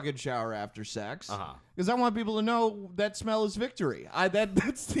don't fucking shower after sex. Because I want people to know that smell is victory.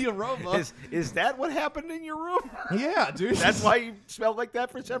 That's the aroma. Is that what happened in your room? Yeah, dude. That's why you smelled like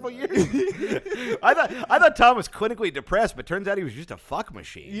that for several years? I thought Tom was clinically depressed, but turns out he was just a fuck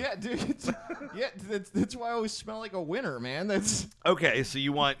machine. Yeah, dude. That's why I always smell like a winner, man. That's Okay, so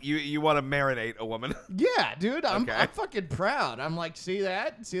you want you want to marinate a woman? yeah, dude. I'm Okay. fucking proud. I'm like, see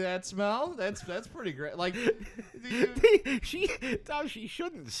that smell? That's pretty great. Like, she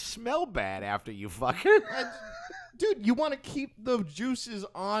shouldn't smell bad after you fuck her. dude, you want to keep the juices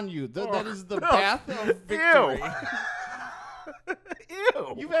on you. That is the no. path of victory.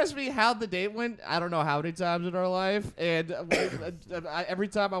 Ew. You've asked me how the date went. I don't know how many times in our life, and every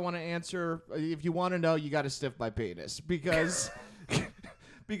time I want to answer, if you want to know, you got to stiff my penis because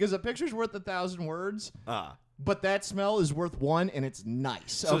a picture's worth 1,000 words. But that smell is worth one, and it's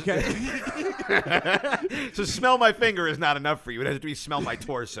nice. Okay. So smell my finger is not enough for you. It has to be smell my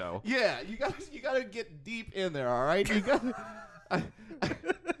torso. Yeah, you gotta get deep in there. All right. You got.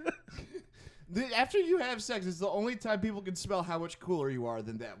 After you have sex, it's the only time people can smell how much cooler you are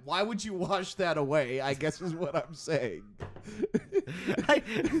than them. Why would you wash that away? I guess is what I'm saying.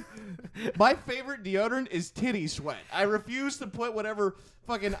 My favorite deodorant is titty sweat. I refuse to put whatever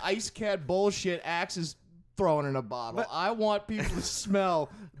fucking Ice Cat bullshit Axe is throwing in a bottle. I want people to smell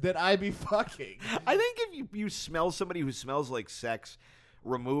that I be fucking. I think if you smell somebody who smells like sex,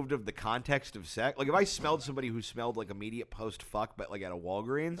 removed of the context of sex, like if I smelled somebody who smelled like immediate post fuck, but like at a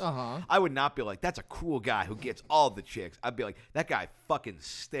Walgreens, I would not be like, that's a cool guy who gets all the chicks. I'd be like, that guy fucking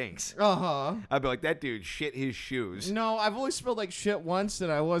stinks. I'd be like, that dude shit his shoes. No, I've only smelled like shit once,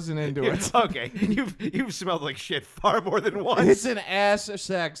 and I wasn't into it. Okay, you've smelled like shit far more than once. It's an ass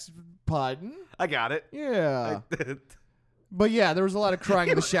sex pun. I got it. Yeah. But yeah, there was a lot of crying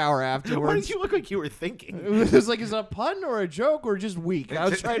in the shower afterwards. Why did you look like you were thinking? It was like, is it a pun or a joke or just weak? I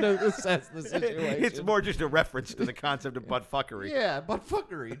was trying to assess the situation. It's more just a reference to the concept of butt fuckery. Yeah, butt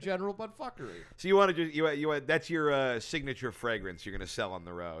fuckery, general butt fuckery. So you want to just you that's your signature fragrance you're gonna sell on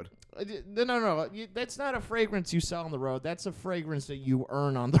the road. No. That's not a fragrance you sell on the road. That's a fragrance that you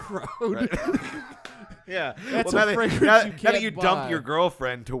earn on the road. Right. Yeah. That's well, a fragrance now you can't that you buy. dump your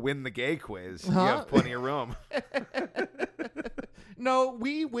girlfriend to win the gay quiz, you have plenty of room. No,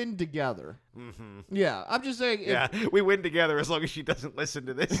 we win together. Mm-hmm. Yeah, I'm just saying. Yeah, we win together as long as she doesn't listen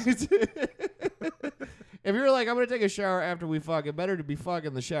to this. If you're like, I'm gonna take a shower after we fuck, it better to be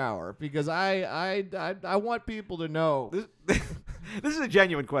fucking the shower because I want people to know. This is a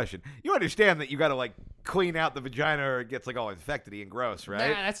genuine question. You understand that you got to like clean out the vagina or it gets like all infected and gross, right?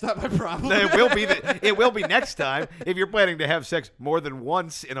 Nah, that's not my problem. It will be next time if you're planning to have sex more than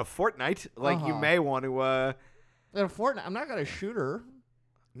once in a fortnight. Like you may want to. In a fortnight, I'm not gonna shoot her.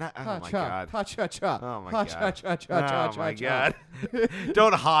 Oh my god! Ha cha cha! Oh my ha, god! Cha cha cha Oh my god!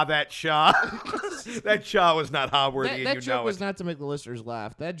 Don't ha that Shaw. That Shaw was not ha worthy, and that you joke know was it. not to make the listeners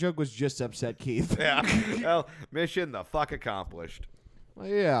laugh. That joke was just to upset Keith. Yeah. Well, mission the fuck accomplished.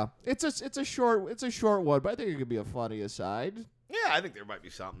 Yeah, it's a short one, but I think it could be a funny aside. Yeah, I think there might be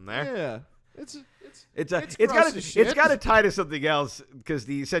something there. Yeah, it's got to tie to something else because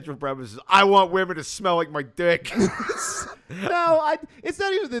the central premise is I want women to smell like my dick. No, it's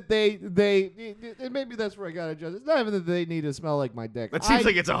not even that they maybe that's where I got to adjust. It's not even that they need to smell like my dick. It seems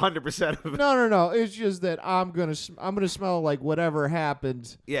like it's 100% of it. No. It's just that I'm gonna smell like whatever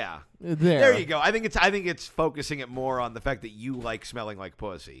happened. Yeah. There you go. I think it's focusing it more on the fact that you like smelling like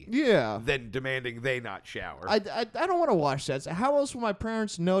pussy. Yeah. Than demanding they not shower. I don't want to wash that. How else will my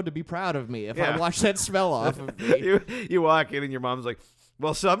parents know to be proud of me if I wash that smell off of me? You walk in and your mom's like,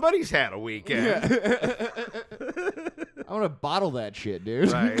 well, somebody's had a weekend. Yeah. I want to bottle that shit,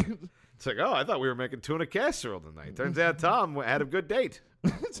 dude. Right. It's like, oh, I thought we were making tuna casserole tonight. Turns out Tom had a good date.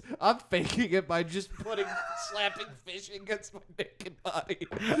 I'm faking it by just slapping fish against my naked body.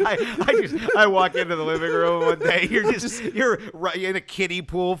 I walk into the living room one day. You're in a kiddie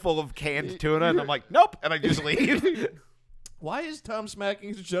pool full of canned tuna, and I'm like, nope, and I just leave. Why is Tom smacking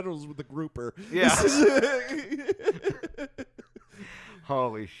his genitals with a grouper? Yeah.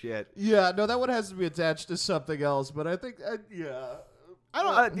 Holy shit. Yeah, no, that one has to be attached to something else, but I think, yeah.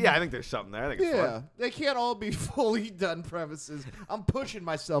 I think there's something there. I think it's fun. They can't all be fully done premises. I'm pushing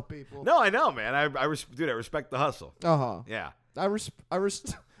myself, people. No, I know, man. I respect the hustle. Yeah. I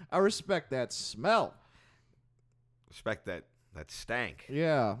respect that smell. Respect that stank.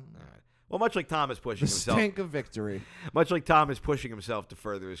 Yeah. All right. Well, much like Tom is pushing The himself. stank of victory. Much like Tom is pushing himself to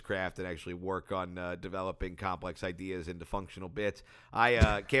further his craft and actually work on developing complex ideas into functional bits,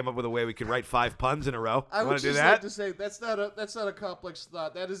 I came up with a way we could write 5 puns in a row. I Want would to do just that? like to say that's not a complex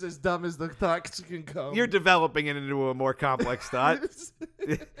thought. That is as dumb as the thoughts can come. You're developing it into a more complex thought.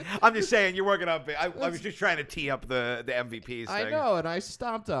 I'm just saying, you're working on. I was just trying to tee up the MVPs thing. I know, and I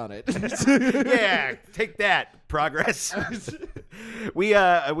stomped on it. Yeah, take that, progress. We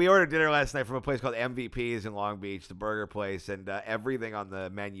ordered dinner last night from a place called MVPs in Long Beach, the burger place, and everything on the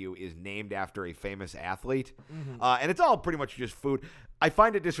menu is named after a famous athlete, and it's all pretty much just food. I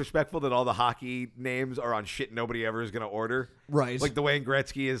find it disrespectful that all the hockey names are on shit nobody ever is going to order. Right. Like the Wayne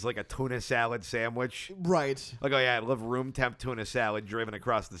Gretzky is like a tuna salad sandwich. Right. Like, oh yeah, I love room temp tuna salad driven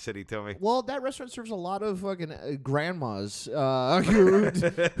across the city to me. Well, that restaurant serves a lot of fucking grandmas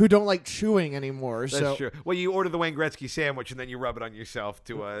who don't like chewing anymore. That's true. Well, you order the Wayne Gretzky sandwich and then you rub it on yourself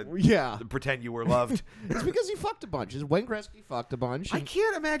to pretend you were loved. It's because he fucked a bunch. Wayne Gretzky fucked a bunch. I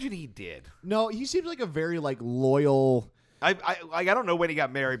can't imagine he did. No, he seems like a very loyal. I don't know when he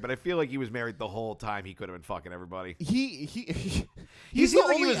got married, but I feel like he was married the whole time. He could have been fucking everybody. He's the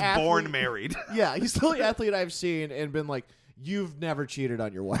only he was born married. Yeah, he's the only athlete I've seen and been like, you've never cheated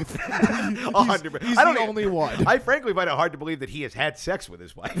on your wife. 100%. He's the only one. I frankly find it hard to believe that he has had sex with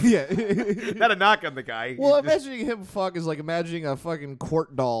his wife. Yeah. Not a knock on the guy. Well, imagining him fuck is like imagining a fucking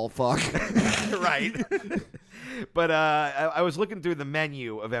court doll fuck. Right. But I was looking through the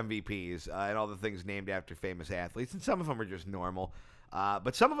menu of MVPs and all the things named after famous athletes, and some of them are just normal.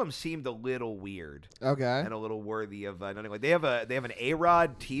 But some of them seemed a little weird. Okay. And a little worthy of nothing. Like they have an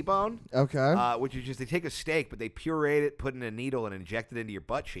A-Rod T-bone. Okay. Which is just they take a steak, but they pureed it, put in a needle, and inject it into your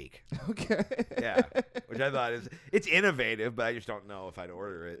butt cheek. Okay. Yeah. Which I thought it's innovative, but I just don't know if I'd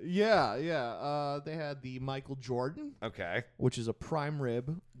order it. Yeah. They had the Michael Jordan, Okay. which is a prime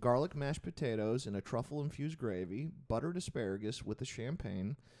rib, garlic mashed potatoes, and a truffle-infused gravy, buttered asparagus with the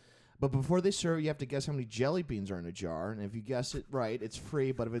champagne. But before they serve, you have to guess how many jelly beans are in a jar. And if you guess it right, it's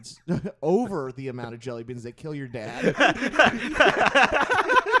free. But if it's over the amount of jelly beans, they kill your dad.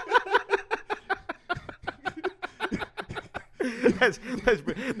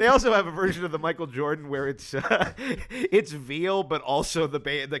 They also have a version of the Michael Jordan where it's veal, but also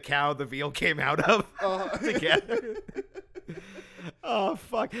the cow the veal came out of together. Oh,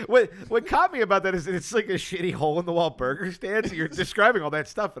 fuck. What caught me about that is it's like a shitty hole-in-the-wall burger stand. So you're describing all that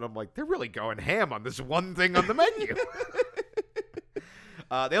stuff, and I'm like, they're really going ham on this one thing on the menu.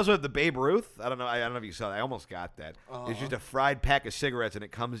 They also have the Babe Ruth. I don't know if you saw that. I almost got that. It's just a fried pack of cigarettes, and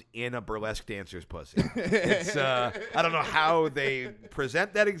it comes in a burlesque dancer's pussy. It's I don't know how they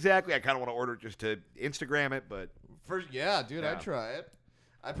present that exactly. I kind of want to order it just to Instagram it, but... Yeah, dude, I'd try it.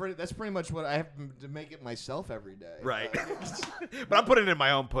 That's pretty much what I have to make it myself every day. Right. But I'm putting it in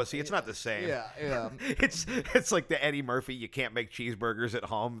my own pussy. It's not the same. Yeah. It's like the Eddie Murphy you can't make cheeseburgers at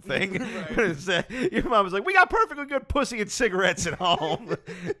home thing. Right. Your mom was like, we got perfectly good pussy and cigarettes at home.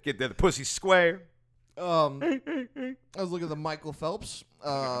 Get the pussy square. I was looking at the Michael Phelps.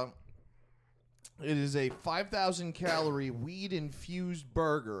 It is a 5,000 calorie weed infused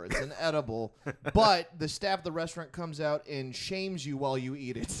burger. It's an edible, but the staff of the restaurant comes out and shames you while you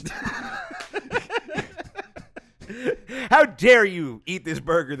eat it. How dare you eat this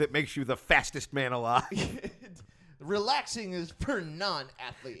burger that makes you the fastest man alive? Relaxing is for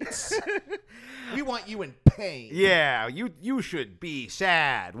non-athletes. We want you in pain. Yeah, you should be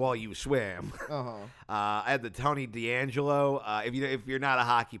sad while you swim. Uh-huh. I had the Tony D'Angelo. If you're not a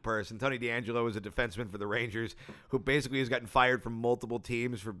hockey person, Tony D'Angelo is a defenseman for the Rangers who basically has gotten fired from multiple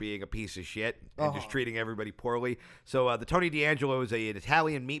teams for being a piece of shit and just treating everybody poorly. So the Tony D'Angelo is an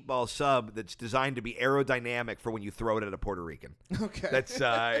Italian meatball sub that's designed to be aerodynamic for when you throw it at a Puerto Rican. Okay. That's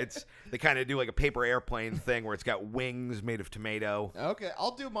they kind of do like a paper airplane thing where it's got wings made of tomato. Okay,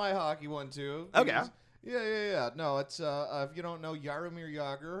 I'll do my hockey one too. Okay. Yeah. No, it's if you don't know, Jaromir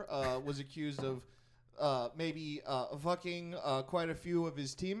Jagr was accused of maybe fucking quite a few of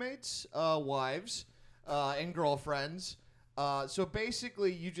his teammates' wives and girlfriends. So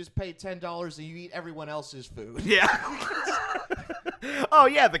basically, you just pay $10 and you eat everyone else's food. Yeah. Oh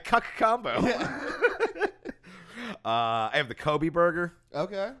yeah, the cuck combo. I have the Kobe burger.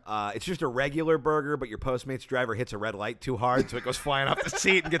 Okay. It's just a regular burger, but your Postmates driver hits a red light too hard, so it goes flying off the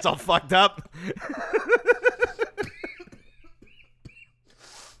seat and gets all fucked up.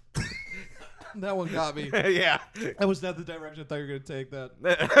 That one got me. Yeah. That was not the direction I thought you were going to take that.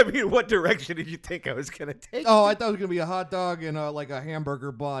 I mean, what direction did you think I was going to take? Oh, I thought it was going to be a hot dog and like a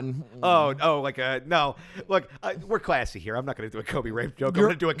hamburger bun. Oh, like a... No. Look, we're classy here. I'm not going to do a Kobe rape joke. I'm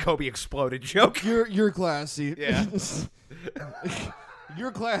going to do a Kobe exploded joke. You're classy. Yeah.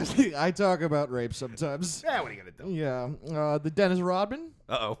 You're classy. I talk about rape sometimes. Yeah, what are you going to do? Yeah. The Dennis Rodman.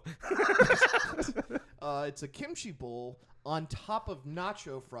 Uh-oh. It's a kimchi bowl on top of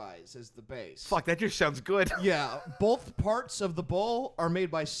nacho fries as the base. Fuck, that just sounds good. Yeah, both parts of the bowl are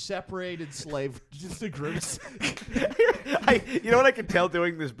made by separated slave groups. You know what I can tell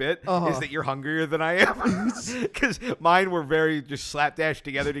doing this bit is that you're hungrier than I am. Because mine were very just slapdash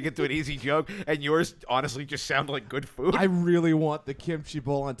together to get to an easy joke, and yours honestly just sound like good food. I really want the kimchi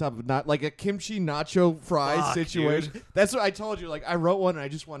bowl on top of like a kimchi nacho fries situation. Dude. That's what I told you. Like I wrote one and I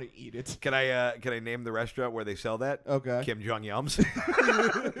just want to eat it. Can I name the restaurant where they sell that? Okay. Kim Jong Yums.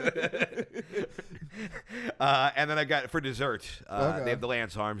 And then I got for dessert. They have the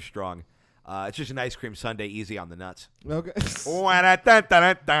Lance Armstrong. It's just an ice cream sundae, easy on the nuts. Okay. There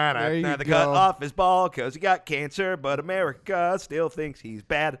you they go. cut off his ball because he got cancer, but America still thinks he's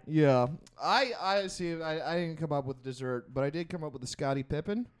bad. Yeah. I see. I didn't come up with dessert, but I did come up with the Scottie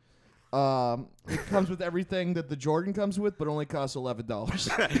Pippen. It comes with everything that the Jordan comes with, but only costs $11.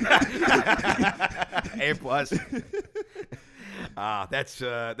 A+.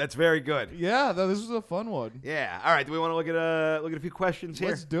 That's very good. Yeah, this is a fun one. Yeah. All right. Do we want to look at a few questions here?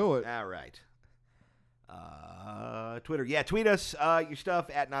 Let's do it. All right. Twitter. Yeah, tweet us your stuff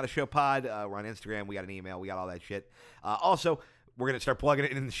at Not a Show Pod. We're on Instagram. We got an email. We got all that shit. Also, we're going to start plugging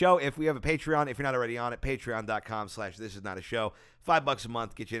it in the show. If we have a Patreon, if you're not already on it, patreon.com/thisisnotashow. $5 a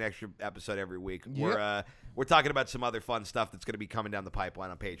month, get you an extra episode every week. Yep. we're talking about some other fun stuff that's going to be coming down the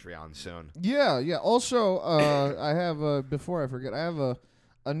pipeline on Patreon soon. Yeah. Also, I have before I forget, I have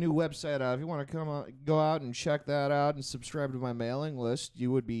a new website out. If you want to go out and check that out and subscribe to my mailing list,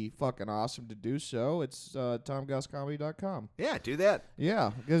 you would be fucking awesome to do so. It's TomGossComedy.com. Yeah, do that.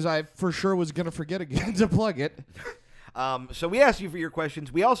 Yeah, because I for sure was going to forget again to plug it. So we asked you for your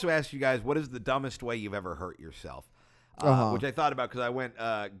questions. We also asked you guys, what is the dumbest way you've ever hurt yourself? Which I thought about because I went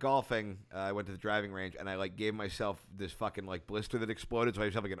golfing. I went to the driving range, and I gave myself this fucking blister that exploded. So I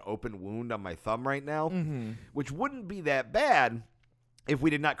just have an open wound on my thumb right now, which wouldn't be that bad if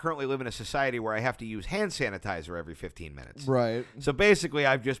we did not currently live in a society where I have to use hand sanitizer every 15 minutes. Right. So basically,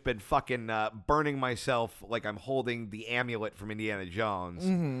 I've just been fucking burning myself like I'm holding the amulet from Indiana Jones.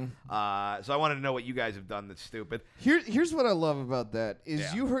 So I wanted to know what you guys have done that's stupid. Here's what I love about that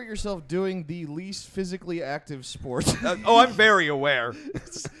is you hurt yourself doing the least physically active sport. I'm very aware.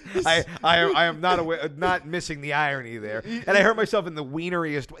 I am not aware, not missing the irony there. And I hurt myself in the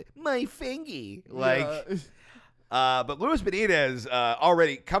wieneriest way. My fingy. But Luis Benitez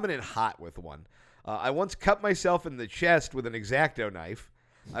already coming in hot with one. I once cut myself in the chest with an X-Acto knife.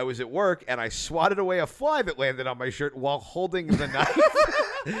 I was at work, and I swatted away a fly that landed on my shirt while holding the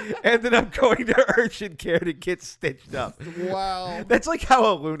knife. Ended up going to urgent care to get stitched up. Wow. That's like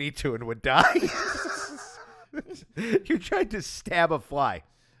how a Looney Tune would die. You tried to stab a fly.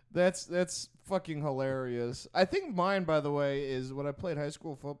 That's fucking hilarious. I think mine, by the way, is when I played high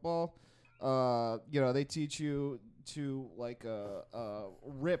school football. They teach you to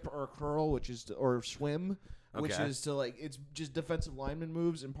rip or curl, which is or swim, which is to it's just defensive lineman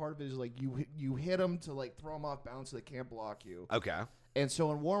moves, and part of it is you hit them to throw them off balance so they can't block you. Okay. And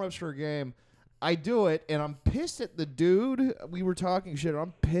so in warm-ups for a game, I do it, and I'm pissed at the dude. We were talking shit.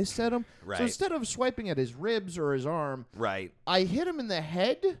 I'm pissed at him. Right. So instead of swiping at his ribs or his arm, right, I hit him in the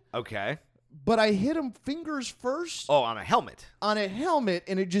head. Okay. But I hit him fingers first. Oh, on a helmet. On a helmet,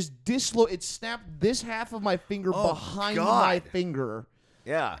 and it just it snapped this half of my finger behind my finger.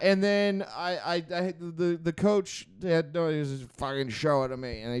 Yeah. And then the coach he was just fucking show it to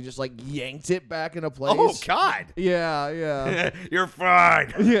me, and he just yanked it back into place. Oh God. Yeah. You're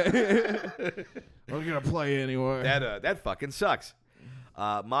fine. Yeah. We're gonna play anyway. That fucking sucks.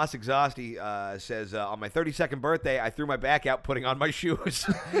 Moss Exhausty says, on my 32nd birthday, I threw my back out putting on my shoes.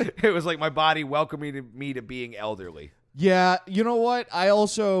 It was like my body welcoming me to being elderly. Yeah, you know what? I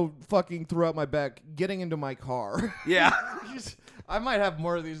also fucking threw out my back getting into my car. Yeah. I might have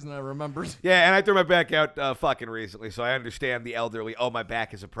more of these than I remembered. Yeah, and I threw my back out fucking recently, so I understand the elderly, my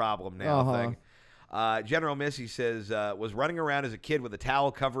back is a problem now thing. General Missy says, was running around as a kid with a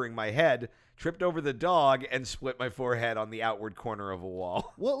towel covering my head, tripped over the dog, and split my forehead on the outward corner of a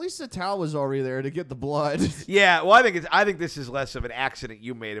wall. Well, at least the towel was already there to get the blood. Yeah, well, I think this is less of an accident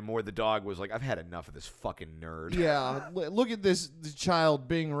you made and more the dog was like, I've had enough of this fucking nerd. Yeah, look at this child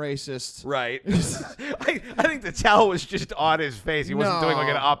being racist. Right. I think the towel was just on his face. He wasn't doing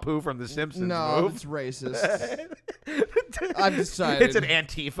an Apu from The Simpsons move. It's racist. I've decided. It's an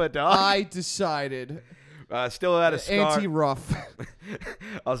Antifa dog. I decided. Still had a scar. Anti-rough.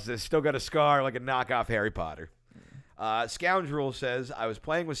 Still got a scar like a knockoff Harry Potter. Scoundrel says, I was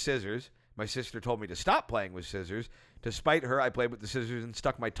playing with scissors. My sister told me to stop playing with scissors. To spite her, I played with the scissors and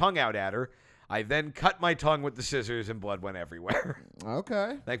stuck my tongue out at her. I then cut my tongue with the scissors and blood went everywhere.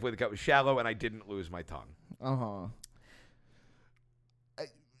 Okay. Thankfully, the cut was shallow and I didn't lose my tongue. Uh-huh.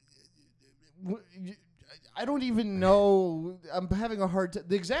 I don't even know. I'm having a hard time.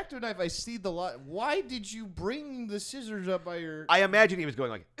 The X-Acto knife, I see the lot. Why did you bring the scissors up by your... I imagine he was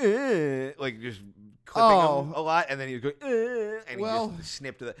going just clipping them a lot, and then he was going, and he just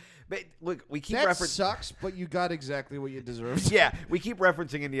snipped the... But look, we keep That sucks, but you got exactly what you deserved. Yeah, we keep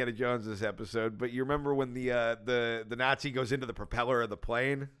referencing Indiana Jones this episode, but you remember when the Nazi goes into the propeller of the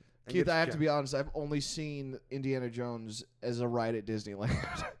plane? Keith, I have to be honest. I've only seen Indiana Jones as a ride at Disneyland.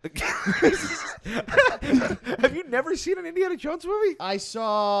 Have you never seen an Indiana Jones movie? I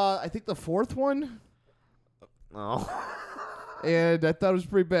saw, I think, the fourth one. Oh. And I thought it was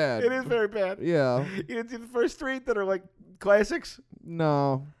pretty bad. It is very bad. Yeah. You didn't see the first three that are like classics?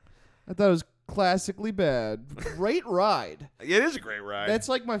 No. I thought it was classically bad. Great ride. It is a great ride. That's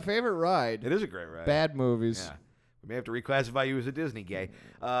like my favorite ride. It is a great ride. Bad movies. Yeah. We may have to reclassify you as a Disney gay.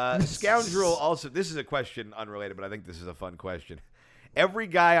 Scoundrel also, this is a question unrelated, but I think this is a fun question. Every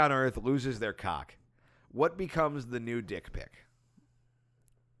guy on Earth loses their cock. What becomes the new dick pic?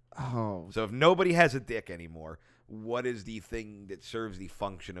 Oh. So if nobody has a dick anymore, what is the thing that serves the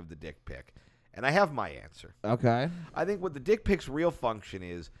function of the dick pic? And I have my answer. Okay. I think what the dick pic's real function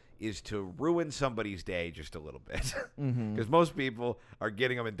is is to ruin somebody's day just a little bit, Mm-hmm. because most people are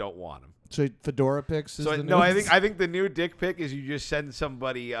getting them and don't want them. So fedora pics is So the no, new- I think the new dick pic is you just send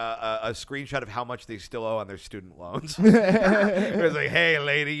somebody a screenshot of how much they still owe on their student loans. It's like, hey,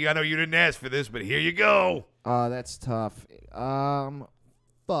 lady, I know you didn't ask for this, but here you go. That's tough.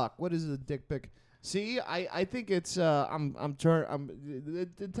 Fuck. What is a dick pic? See, I think it's the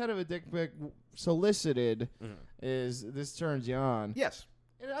intent of a dick pic solicited is this turns you on. Yes.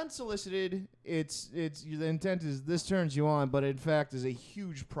 And unsolicited, it's the intent is this turns you on, but in fact is a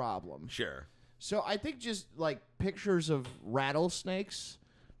huge problem. Sure. So I think just like pictures of rattlesnakes.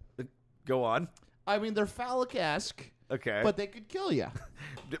 Go on. I mean, they're phallic-esque, Okay. but they could kill you.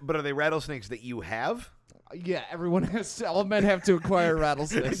 But are they rattlesnakes that you have? Yeah, everyone has to, all men have to acquire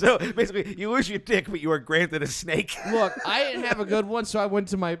rattlesnakes. So basically, you lose your dick, but you are granted a snake. Look, I didn't have a good one, so I went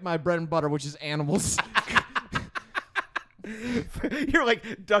to my bread and butter, which is animals. You're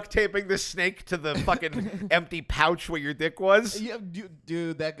like duct taping the snake to the fucking empty pouch where your dick was. Yeah,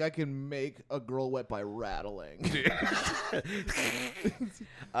 dude, that guy can make a girl wet by rattling.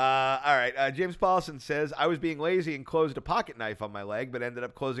 All right. James Paulson says, I was being lazy and closed a pocket knife on my leg, but ended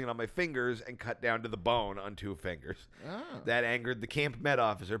up closing it on my fingers and cut down to the bone on 2 fingers. Oh. That angered the camp med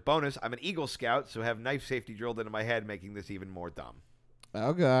officer. Bonus, I'm an Eagle Scout, so have knife safety drilled into my head, making this even more dumb.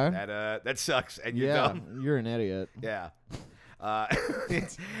 Okay. That sucks, and you're Yeah, dumb. you're an idiot. Yeah.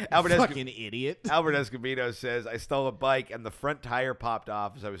 Fucking idiot. Albert Escobedo says, I stole a bike and the front tire popped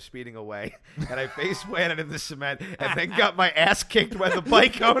off as I was speeding away, and I face planted in the cement and then got my ass kicked by the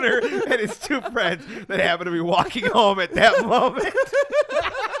bike owner and his 2 friends that happened to be walking home at that moment.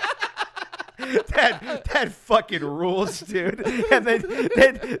 That fucking rules, dude. And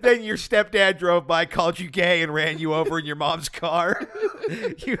then your stepdad drove by, called you gay, and ran you over in your mom's car.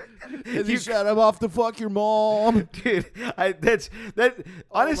 You shut him off to fuck your mom. Dude,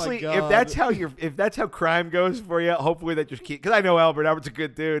 honestly, if that's how crime goes for you, hopefully that just keeps, because I know Albert's a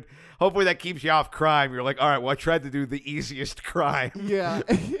good dude. Hopefully that keeps you off crime. You're like, all right, well, I tried to do the easiest crime. Yeah.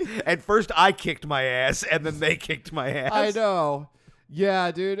 And first I kicked my ass, and then they kicked my ass. I know.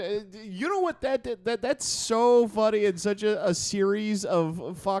 Yeah, dude. You know what that's so funny and such a series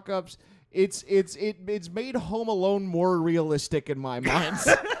of fuck ups. It's made Home Alone more realistic in my mind.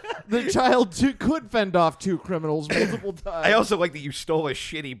 The child could fend off 2 criminals multiple times. I also like that you stole a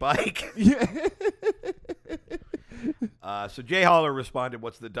shitty bike. Yeah. So Jay Holler responded,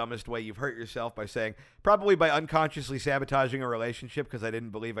 what's the dumbest way you've hurt yourself? By saying, probably by unconsciously sabotaging a relationship because I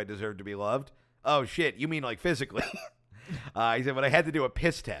didn't believe I deserved to be loved. Oh, shit. You mean like physically? He said, but I had to do a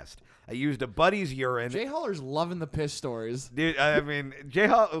piss test. I used a buddy's urine. Jay Holler's loving the piss stories. Dude, I mean, Jay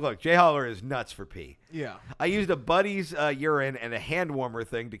Holler is nuts for pee. Yeah. I used a buddy's urine and a hand warmer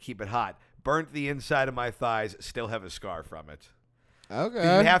thing to keep it hot. Burnt the inside of my thighs. Still have a scar from it.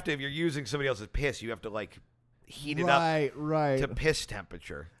 Okay. You have to, if you're using somebody else's piss, you have to like heat it up to piss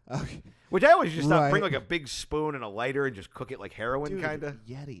temperature. Okay. Which I always just thought, Right. bring like a big spoon and a lighter and just cook it like heroin, Dude, kind of.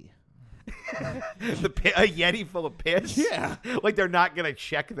 Yeti. A Yeti full of piss? Yeah. Like they're not going to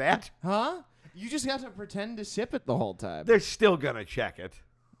check that? Huh? You just have to pretend to sip it the whole time. They're still going to check it.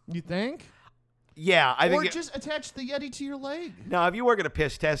 You think? Yeah, I think. Or just attach the Yeti to your leg. Now, if you work at a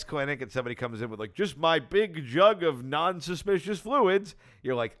piss test clinic and somebody comes in with like just my big jug of non-suspicious fluids,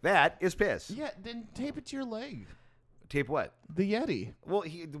 you're like, that is piss. Yeah, then tape it to your leg. Tape what? The Yeti. Well,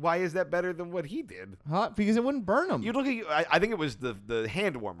 why is that better than what he did? Huh? Because it wouldn't burn him. You look at. I think it was the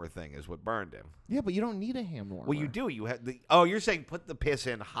hand warmer thing is what burned him. Yeah, but you don't need a hand warmer. Well, you do. You have the. Oh, you're saying put the piss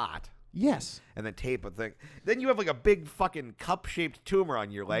in hot. Yes. And then tape a thing. Then you have like a big fucking cup-shaped tumor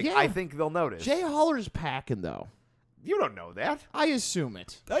on your leg. Yeah. I think they'll notice. Jay Holler's packing, though. You don't know that. I assume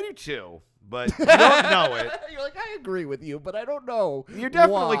it. I do too, but you don't know it. You're like, I agree with you, but I don't know. You're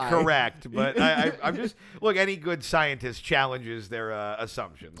definitely why. correct, but I'm just look. Any good scientist challenges their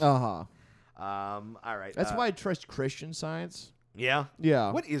assumptions. Uh-huh. All right. That's why I trust Christian Science. Yeah.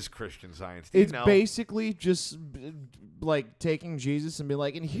 Yeah. What is Christian Science? Do you It's know? basically just like taking Jesus and being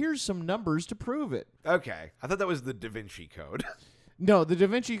like, and here's some numbers to prove it. Okay, I thought that was the Da Vinci Code. No, the Da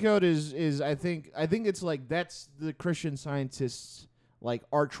Vinci Code is I think it's like that's the Christian Scientist's like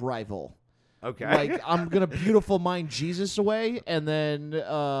arch rival. Okay. Like I'm gonna beautiful mind Jesus away, and then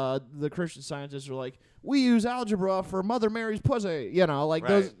the Christian Scientists are like, we use algebra for Mother Mary's pussy. You know, like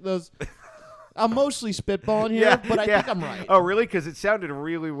Right. those. I'm mostly spitballing here, but I think I'm right. Oh, really? Because it sounded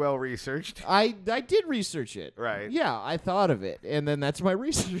really well researched. I did research it. Right. Yeah, I thought of it, and then that's my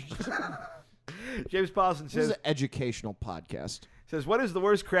research. James Paulson This is says, an educational podcast. what is the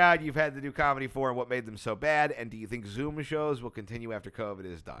worst crowd you've had to do comedy for and what made them so bad? And do you think Zoom shows will continue after COVID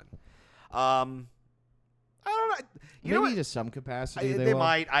is done? I don't know. You know Maybe what? to some capacity They will.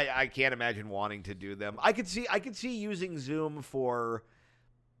 might. I can't imagine wanting to do them. I could see using Zoom for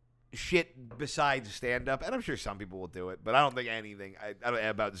shit besides stand-up, and I'm sure some people will do it, but I don't think anything I don't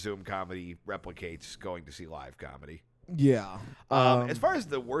about Zoom comedy replicates going to see live comedy. Yeah. As far as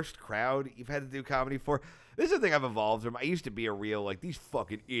the worst crowd you've had to do comedy for, this is the thing I've evolved from. I used to be a real, like, these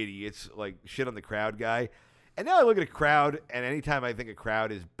fucking idiots, like, shit on the crowd guy. And now I look at a crowd, and anytime I think a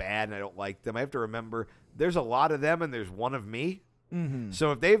crowd is bad and I don't like them, I have to remember there's a lot of them and there's one of me. Mm-hmm.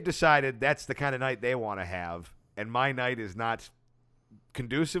 So if they've decided that's the kind of night they want to have, and my night is not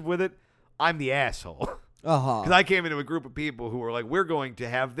conducive with it, I'm the asshole. Uh-huh. Because I came into a group of people who were like, we're going to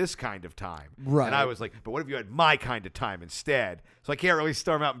have this kind of time. Right. And I was like, but what if you had my kind of time instead? So I can't really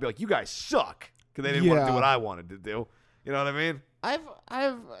storm out and be like, you guys suck. Because they didn't want to do what I wanted to do. You know what I mean? I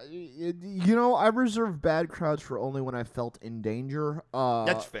reserve bad crowds for only when I felt in danger.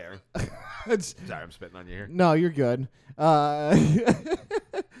 That's fair. It's, Sorry, I'm spitting on you here. no, you're good.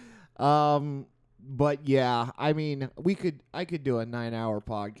 But yeah, I mean, I could do a 9-hour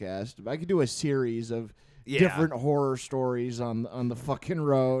podcast. I could do a series of different horror stories on the fucking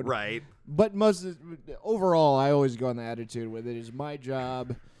road. Right. But overall, I always go on the attitude with it is my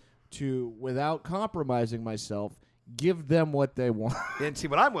job to, without compromising myself, give them what they want. And see,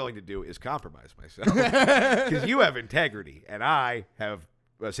 what I'm willing to do is compromise myself. Because you have integrity, and I have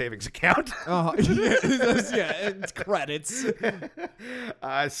a savings account. Yeah, it's credits.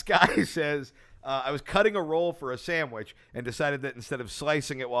 Sky says, I was cutting a roll for a sandwich and decided that instead of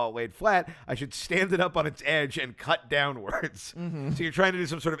slicing it while it laid flat, I should stand it up on its edge and cut downwards. Mm-hmm. So you're trying to do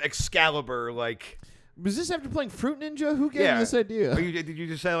some sort of Excalibur, like... Was this after playing Fruit Ninja? Who gave you this idea? Did you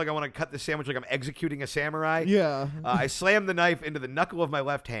just say, like, I want to cut the sandwich like I'm executing a samurai? Yeah. I slammed the knife into the knuckle of my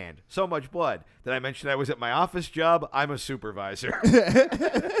left hand. So much blood. Then I mentioned I was at my office job. I'm a supervisor.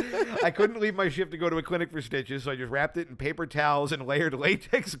 I couldn't leave my shift to go to a clinic for stitches, so I just wrapped it in paper towels and layered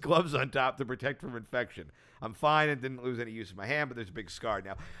latex gloves on top to protect from infection. I'm fine and didn't lose any use of my hand, but there's a big scar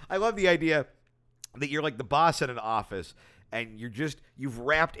now. I love the idea that you're like the boss at an office, and you've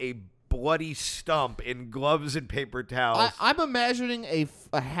wrapped a bloody stump in gloves and paper towels. I'm imagining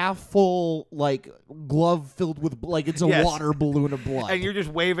a half full like glove filled with like it's a water balloon of blood, and you're just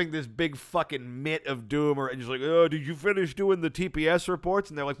waving this big fucking mitt of doom, and just like, oh, did you finish doing the TPS reports?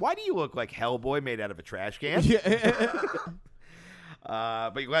 And they're like, why do you look like Hellboy made out of a trash can? Yeah.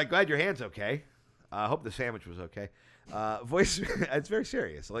 But glad your hand's okay. I hope the sandwich was okay. Voice, it's very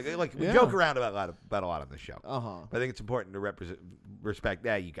serious. Like we joke around about a lot on this show. But I think it's important to respect.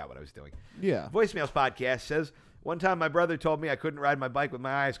 Yeah, you got what I was doing. Yeah. Voicemails podcast says, one time my brother told me I couldn't ride my bike with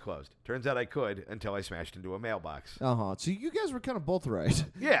my eyes closed. Turns out I could until I smashed into a mailbox. So you guys were kind of both right.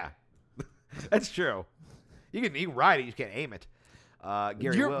 Yeah, that's true. You can ride it, you just can't aim it.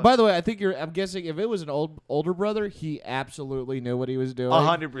 Gary, by the way, I'm guessing if it was an older brother, he absolutely knew what he was doing.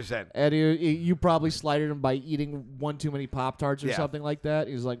 100%. And you probably slighted him by eating one too many Pop-Tarts or something like that.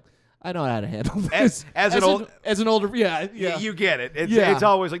 He was like, I know how to handle this. As an older, yeah. You get it. It's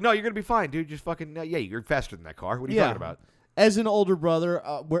always like, no, you're gonna be fine, dude. Just fucking, you're faster than that car. What are you talking about? As an older brother,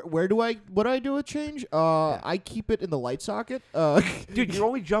 what do I do with change? I keep it in the light socket. Dude, you're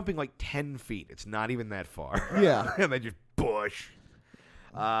only jumping like 10 feet. It's not even that far. Yeah. And then just push.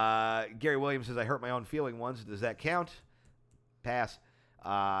 Gary Williams says, I hurt my own feeling once. Does that count? Pass.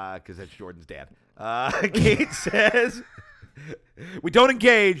 Because that's Jordan's dad. Kate says, we don't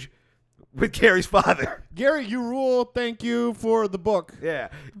engage with Gary's father. Gary, you rule. Thank you for the book. Yeah.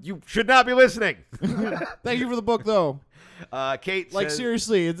 You should not be listening. Thank you for the book, though. Kate says,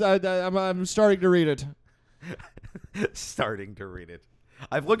 seriously, I'm starting to read it. Starting to read it.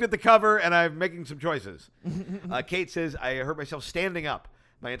 I've looked at the cover, and I'm making some choices. Kate says, I hurt myself standing up.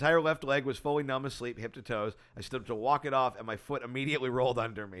 My entire left leg was fully numb asleep, hip to toes. I stood up to walk it off, and my foot immediately rolled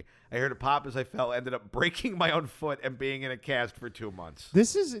under me. I heard a pop as I fell, ended up breaking my own foot and being in a cast for 2 months.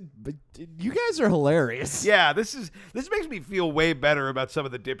 You guys are hilarious. Yeah, this makes me feel way better about some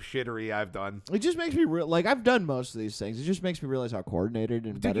of the dipshittery I've done. It just makes me I've done most of these things. It just makes me realize how coordinated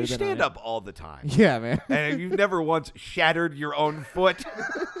and better you than stand up all the time. Yeah, man. And you've never once shattered your own foot.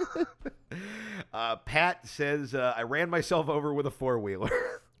 Pat says, I ran myself over with a four-wheeler.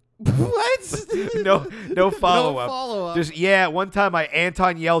 What? No follow-up. No follow-up. Just, one time I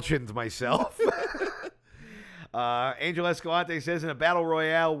Anton Yelchin'd myself. Angel Escalante says, in a battle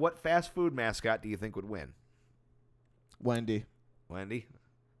royale, what fast food mascot do you think would win? Wendy?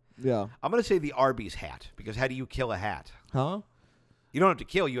 Yeah. I'm going to say the Arby's hat, because how do you kill a hat? Huh? You don't have to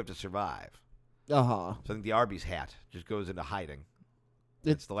kill, you have to survive. Uh-huh. So I think the Arby's hat just goes into hiding.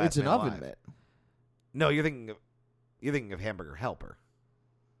 It's the last an man oven alive. mitt. No, you're thinking of Hamburger Helper.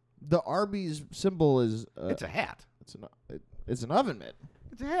 The Arby's symbol is. It's a hat. It's an oven mitt.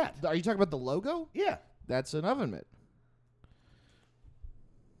 It's a hat. Are you talking about the logo? Yeah. That's an oven mitt.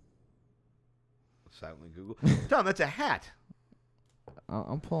 Silently Google. Tom, that's a hat.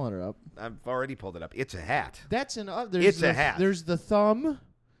 I'm pulling it up. I've already pulled it up. It's a hat. That's an oven. It's a hat. There's the thumb.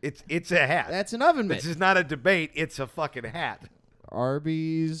 It's a hat. That's an oven mitt. This is not a debate. It's a fucking hat.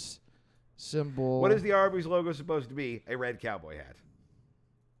 Arby's symbol. What is the Arby's logo supposed to be? A red cowboy hat.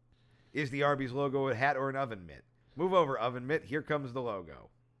 Is the Arby's logo a hat or an oven mitt? Move over, oven mitt. Here comes the logo.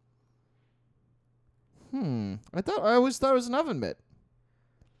 I always thought it was an oven mitt.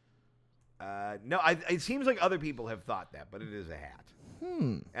 No, it seems like other people have thought that, but it is a hat.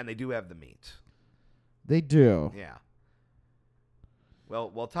 And they do have the meats. They do. Yeah.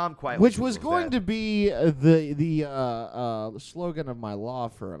 Well, Tom quietly. Which was going to be the slogan of my law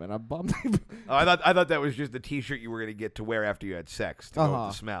firm, and I'm bummed. I thought that was just the T-shirt you were going to get to wear after you had sex to go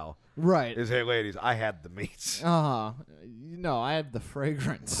with the smell. Right. Is, hey ladies, I had the meats. No, I had the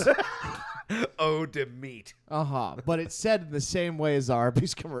fragrance. Oh, the meat. But it said in the same way as the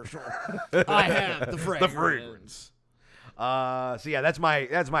Arby's commercial. I have the fragrance. The fragrance. So yeah, that's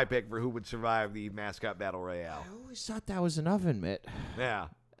my pick for who would survive the mascot battle royale. I always thought that was an oven mitt. Yeah.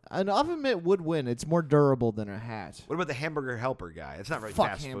 An oven mitt would win. It's more durable than a hat. What about the hamburger helper guy? It's not very Fuck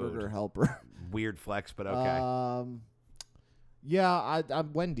fast hamburger food. helper. Weird flex, but okay. Yeah,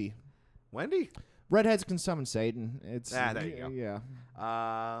 I'm Wendy. Wendy? Redheads can summon Satan. It's there you go. Yeah.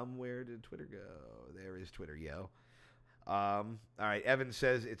 Where did Twitter go? There is Twitter, yo. All right, Evan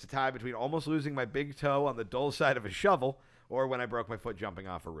says it's a tie between almost losing my big toe on the dull side of a shovel or when I broke my foot jumping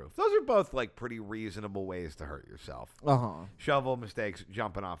off a roof. Those are both like pretty reasonable ways to hurt yourself. Shovel mistakes,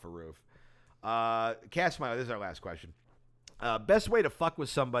 jumping off a roof. Cass Smiley, this is our last question. Best way to fuck with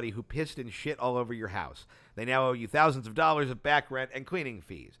somebody who pissed and shit all over your house. They now owe you thousands of dollars of back rent and cleaning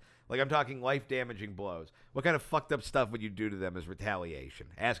fees. Like, I'm talking life-damaging blows. What kind of fucked up stuff would you do to them as retaliation?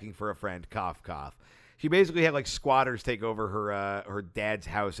 Asking for a friend, cough, cough. She basically had, like, squatters take over her dad's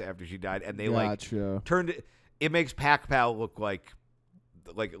house after she died, and they, turned it. It makes Pac-Pal look like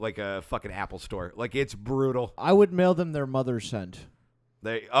a fucking Apple store. Like, it's brutal. I would mail them their mother scent.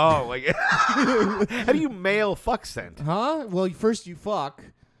 How do you mail fuck scent? Well, first you fuck.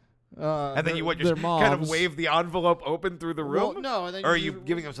 And then you would just kind of wave the envelope open through the room? Well, no, and then or are you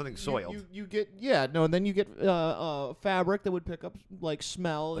giving them something soiled? You get and then you get fabric that would pick up like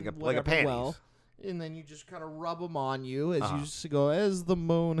smell like a panties. Well, and then you just kind of rub them on you as you just go, as the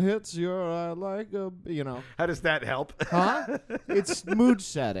moon hits your eye like a, How does that help? It's mood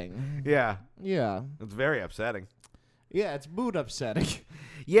setting. Yeah. Yeah. It's very upsetting. Yeah, it's mood upsetting.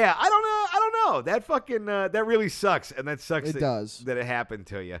 Yeah, I don't know. That fucking that really sucks, and that sucks. That it happened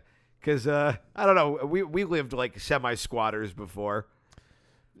to you. Because, I don't know, we lived like semi-squatters before.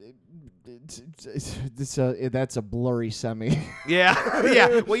 That's a blurry semi.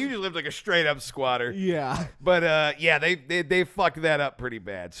 Yeah. Well, you just lived like a straight-up squatter. Yeah. But, they fucked that up pretty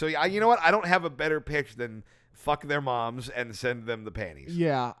bad. So, you know what? I don't have a better pitch than fuck their moms and send them the panties.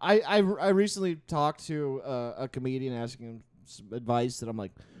 Yeah. I recently talked to a comedian asking him some advice that I'm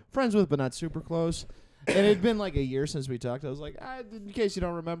like, friends with but not super close. And it had been like a year since we talked. I was like, in case you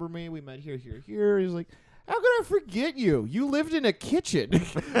don't remember me, we met here. He's like, how could I forget you? You lived in a kitchen.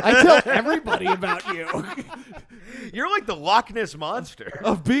 I tell everybody about you. You're like the Loch Ness Monster.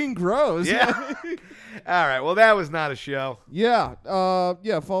 Of being gross. Yeah. All right. Well, that was not a show. Yeah.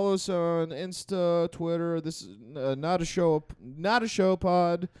 Follow us on Insta, Twitter. This is not a show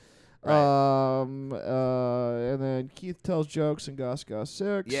pod. Right. And then Keith tells jokes and Goss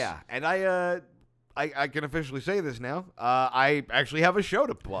 6. Yeah. And I can officially say this now. I actually have a show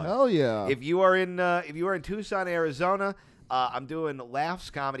to plug. Hell yeah! If you are in Tucson, Arizona, I'm doing Laughs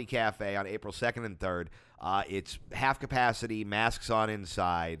Comedy Cafe on April 2nd and 3rd. It's half capacity, masks on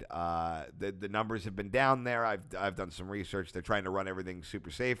inside. The numbers have been down there. I've done some research. They're trying to run everything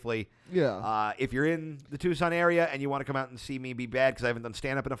super safely. Yeah. If you're in the Tucson area and you want to come out and see me be bad because I haven't done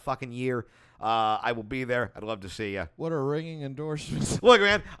stand-up in a fucking year, I will be there. I'd love to see you. What a ringing endorsement. Look,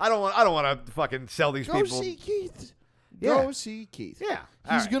 man, I don't want to fucking sell these people. Go see Keith. Yeah. Go see Keith. Yeah.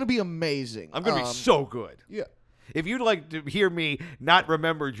 He's going to be amazing. I'm going to be so good. Yeah. If you'd like to hear me not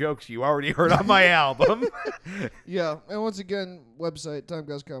remember jokes you already heard on my album. Yeah. And once again, website,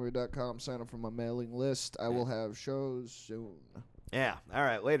 timeguscomedy.com. Sign up for my mailing list. I will have shows soon. Yeah. All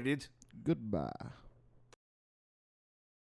right. Later, dudes. Goodbye.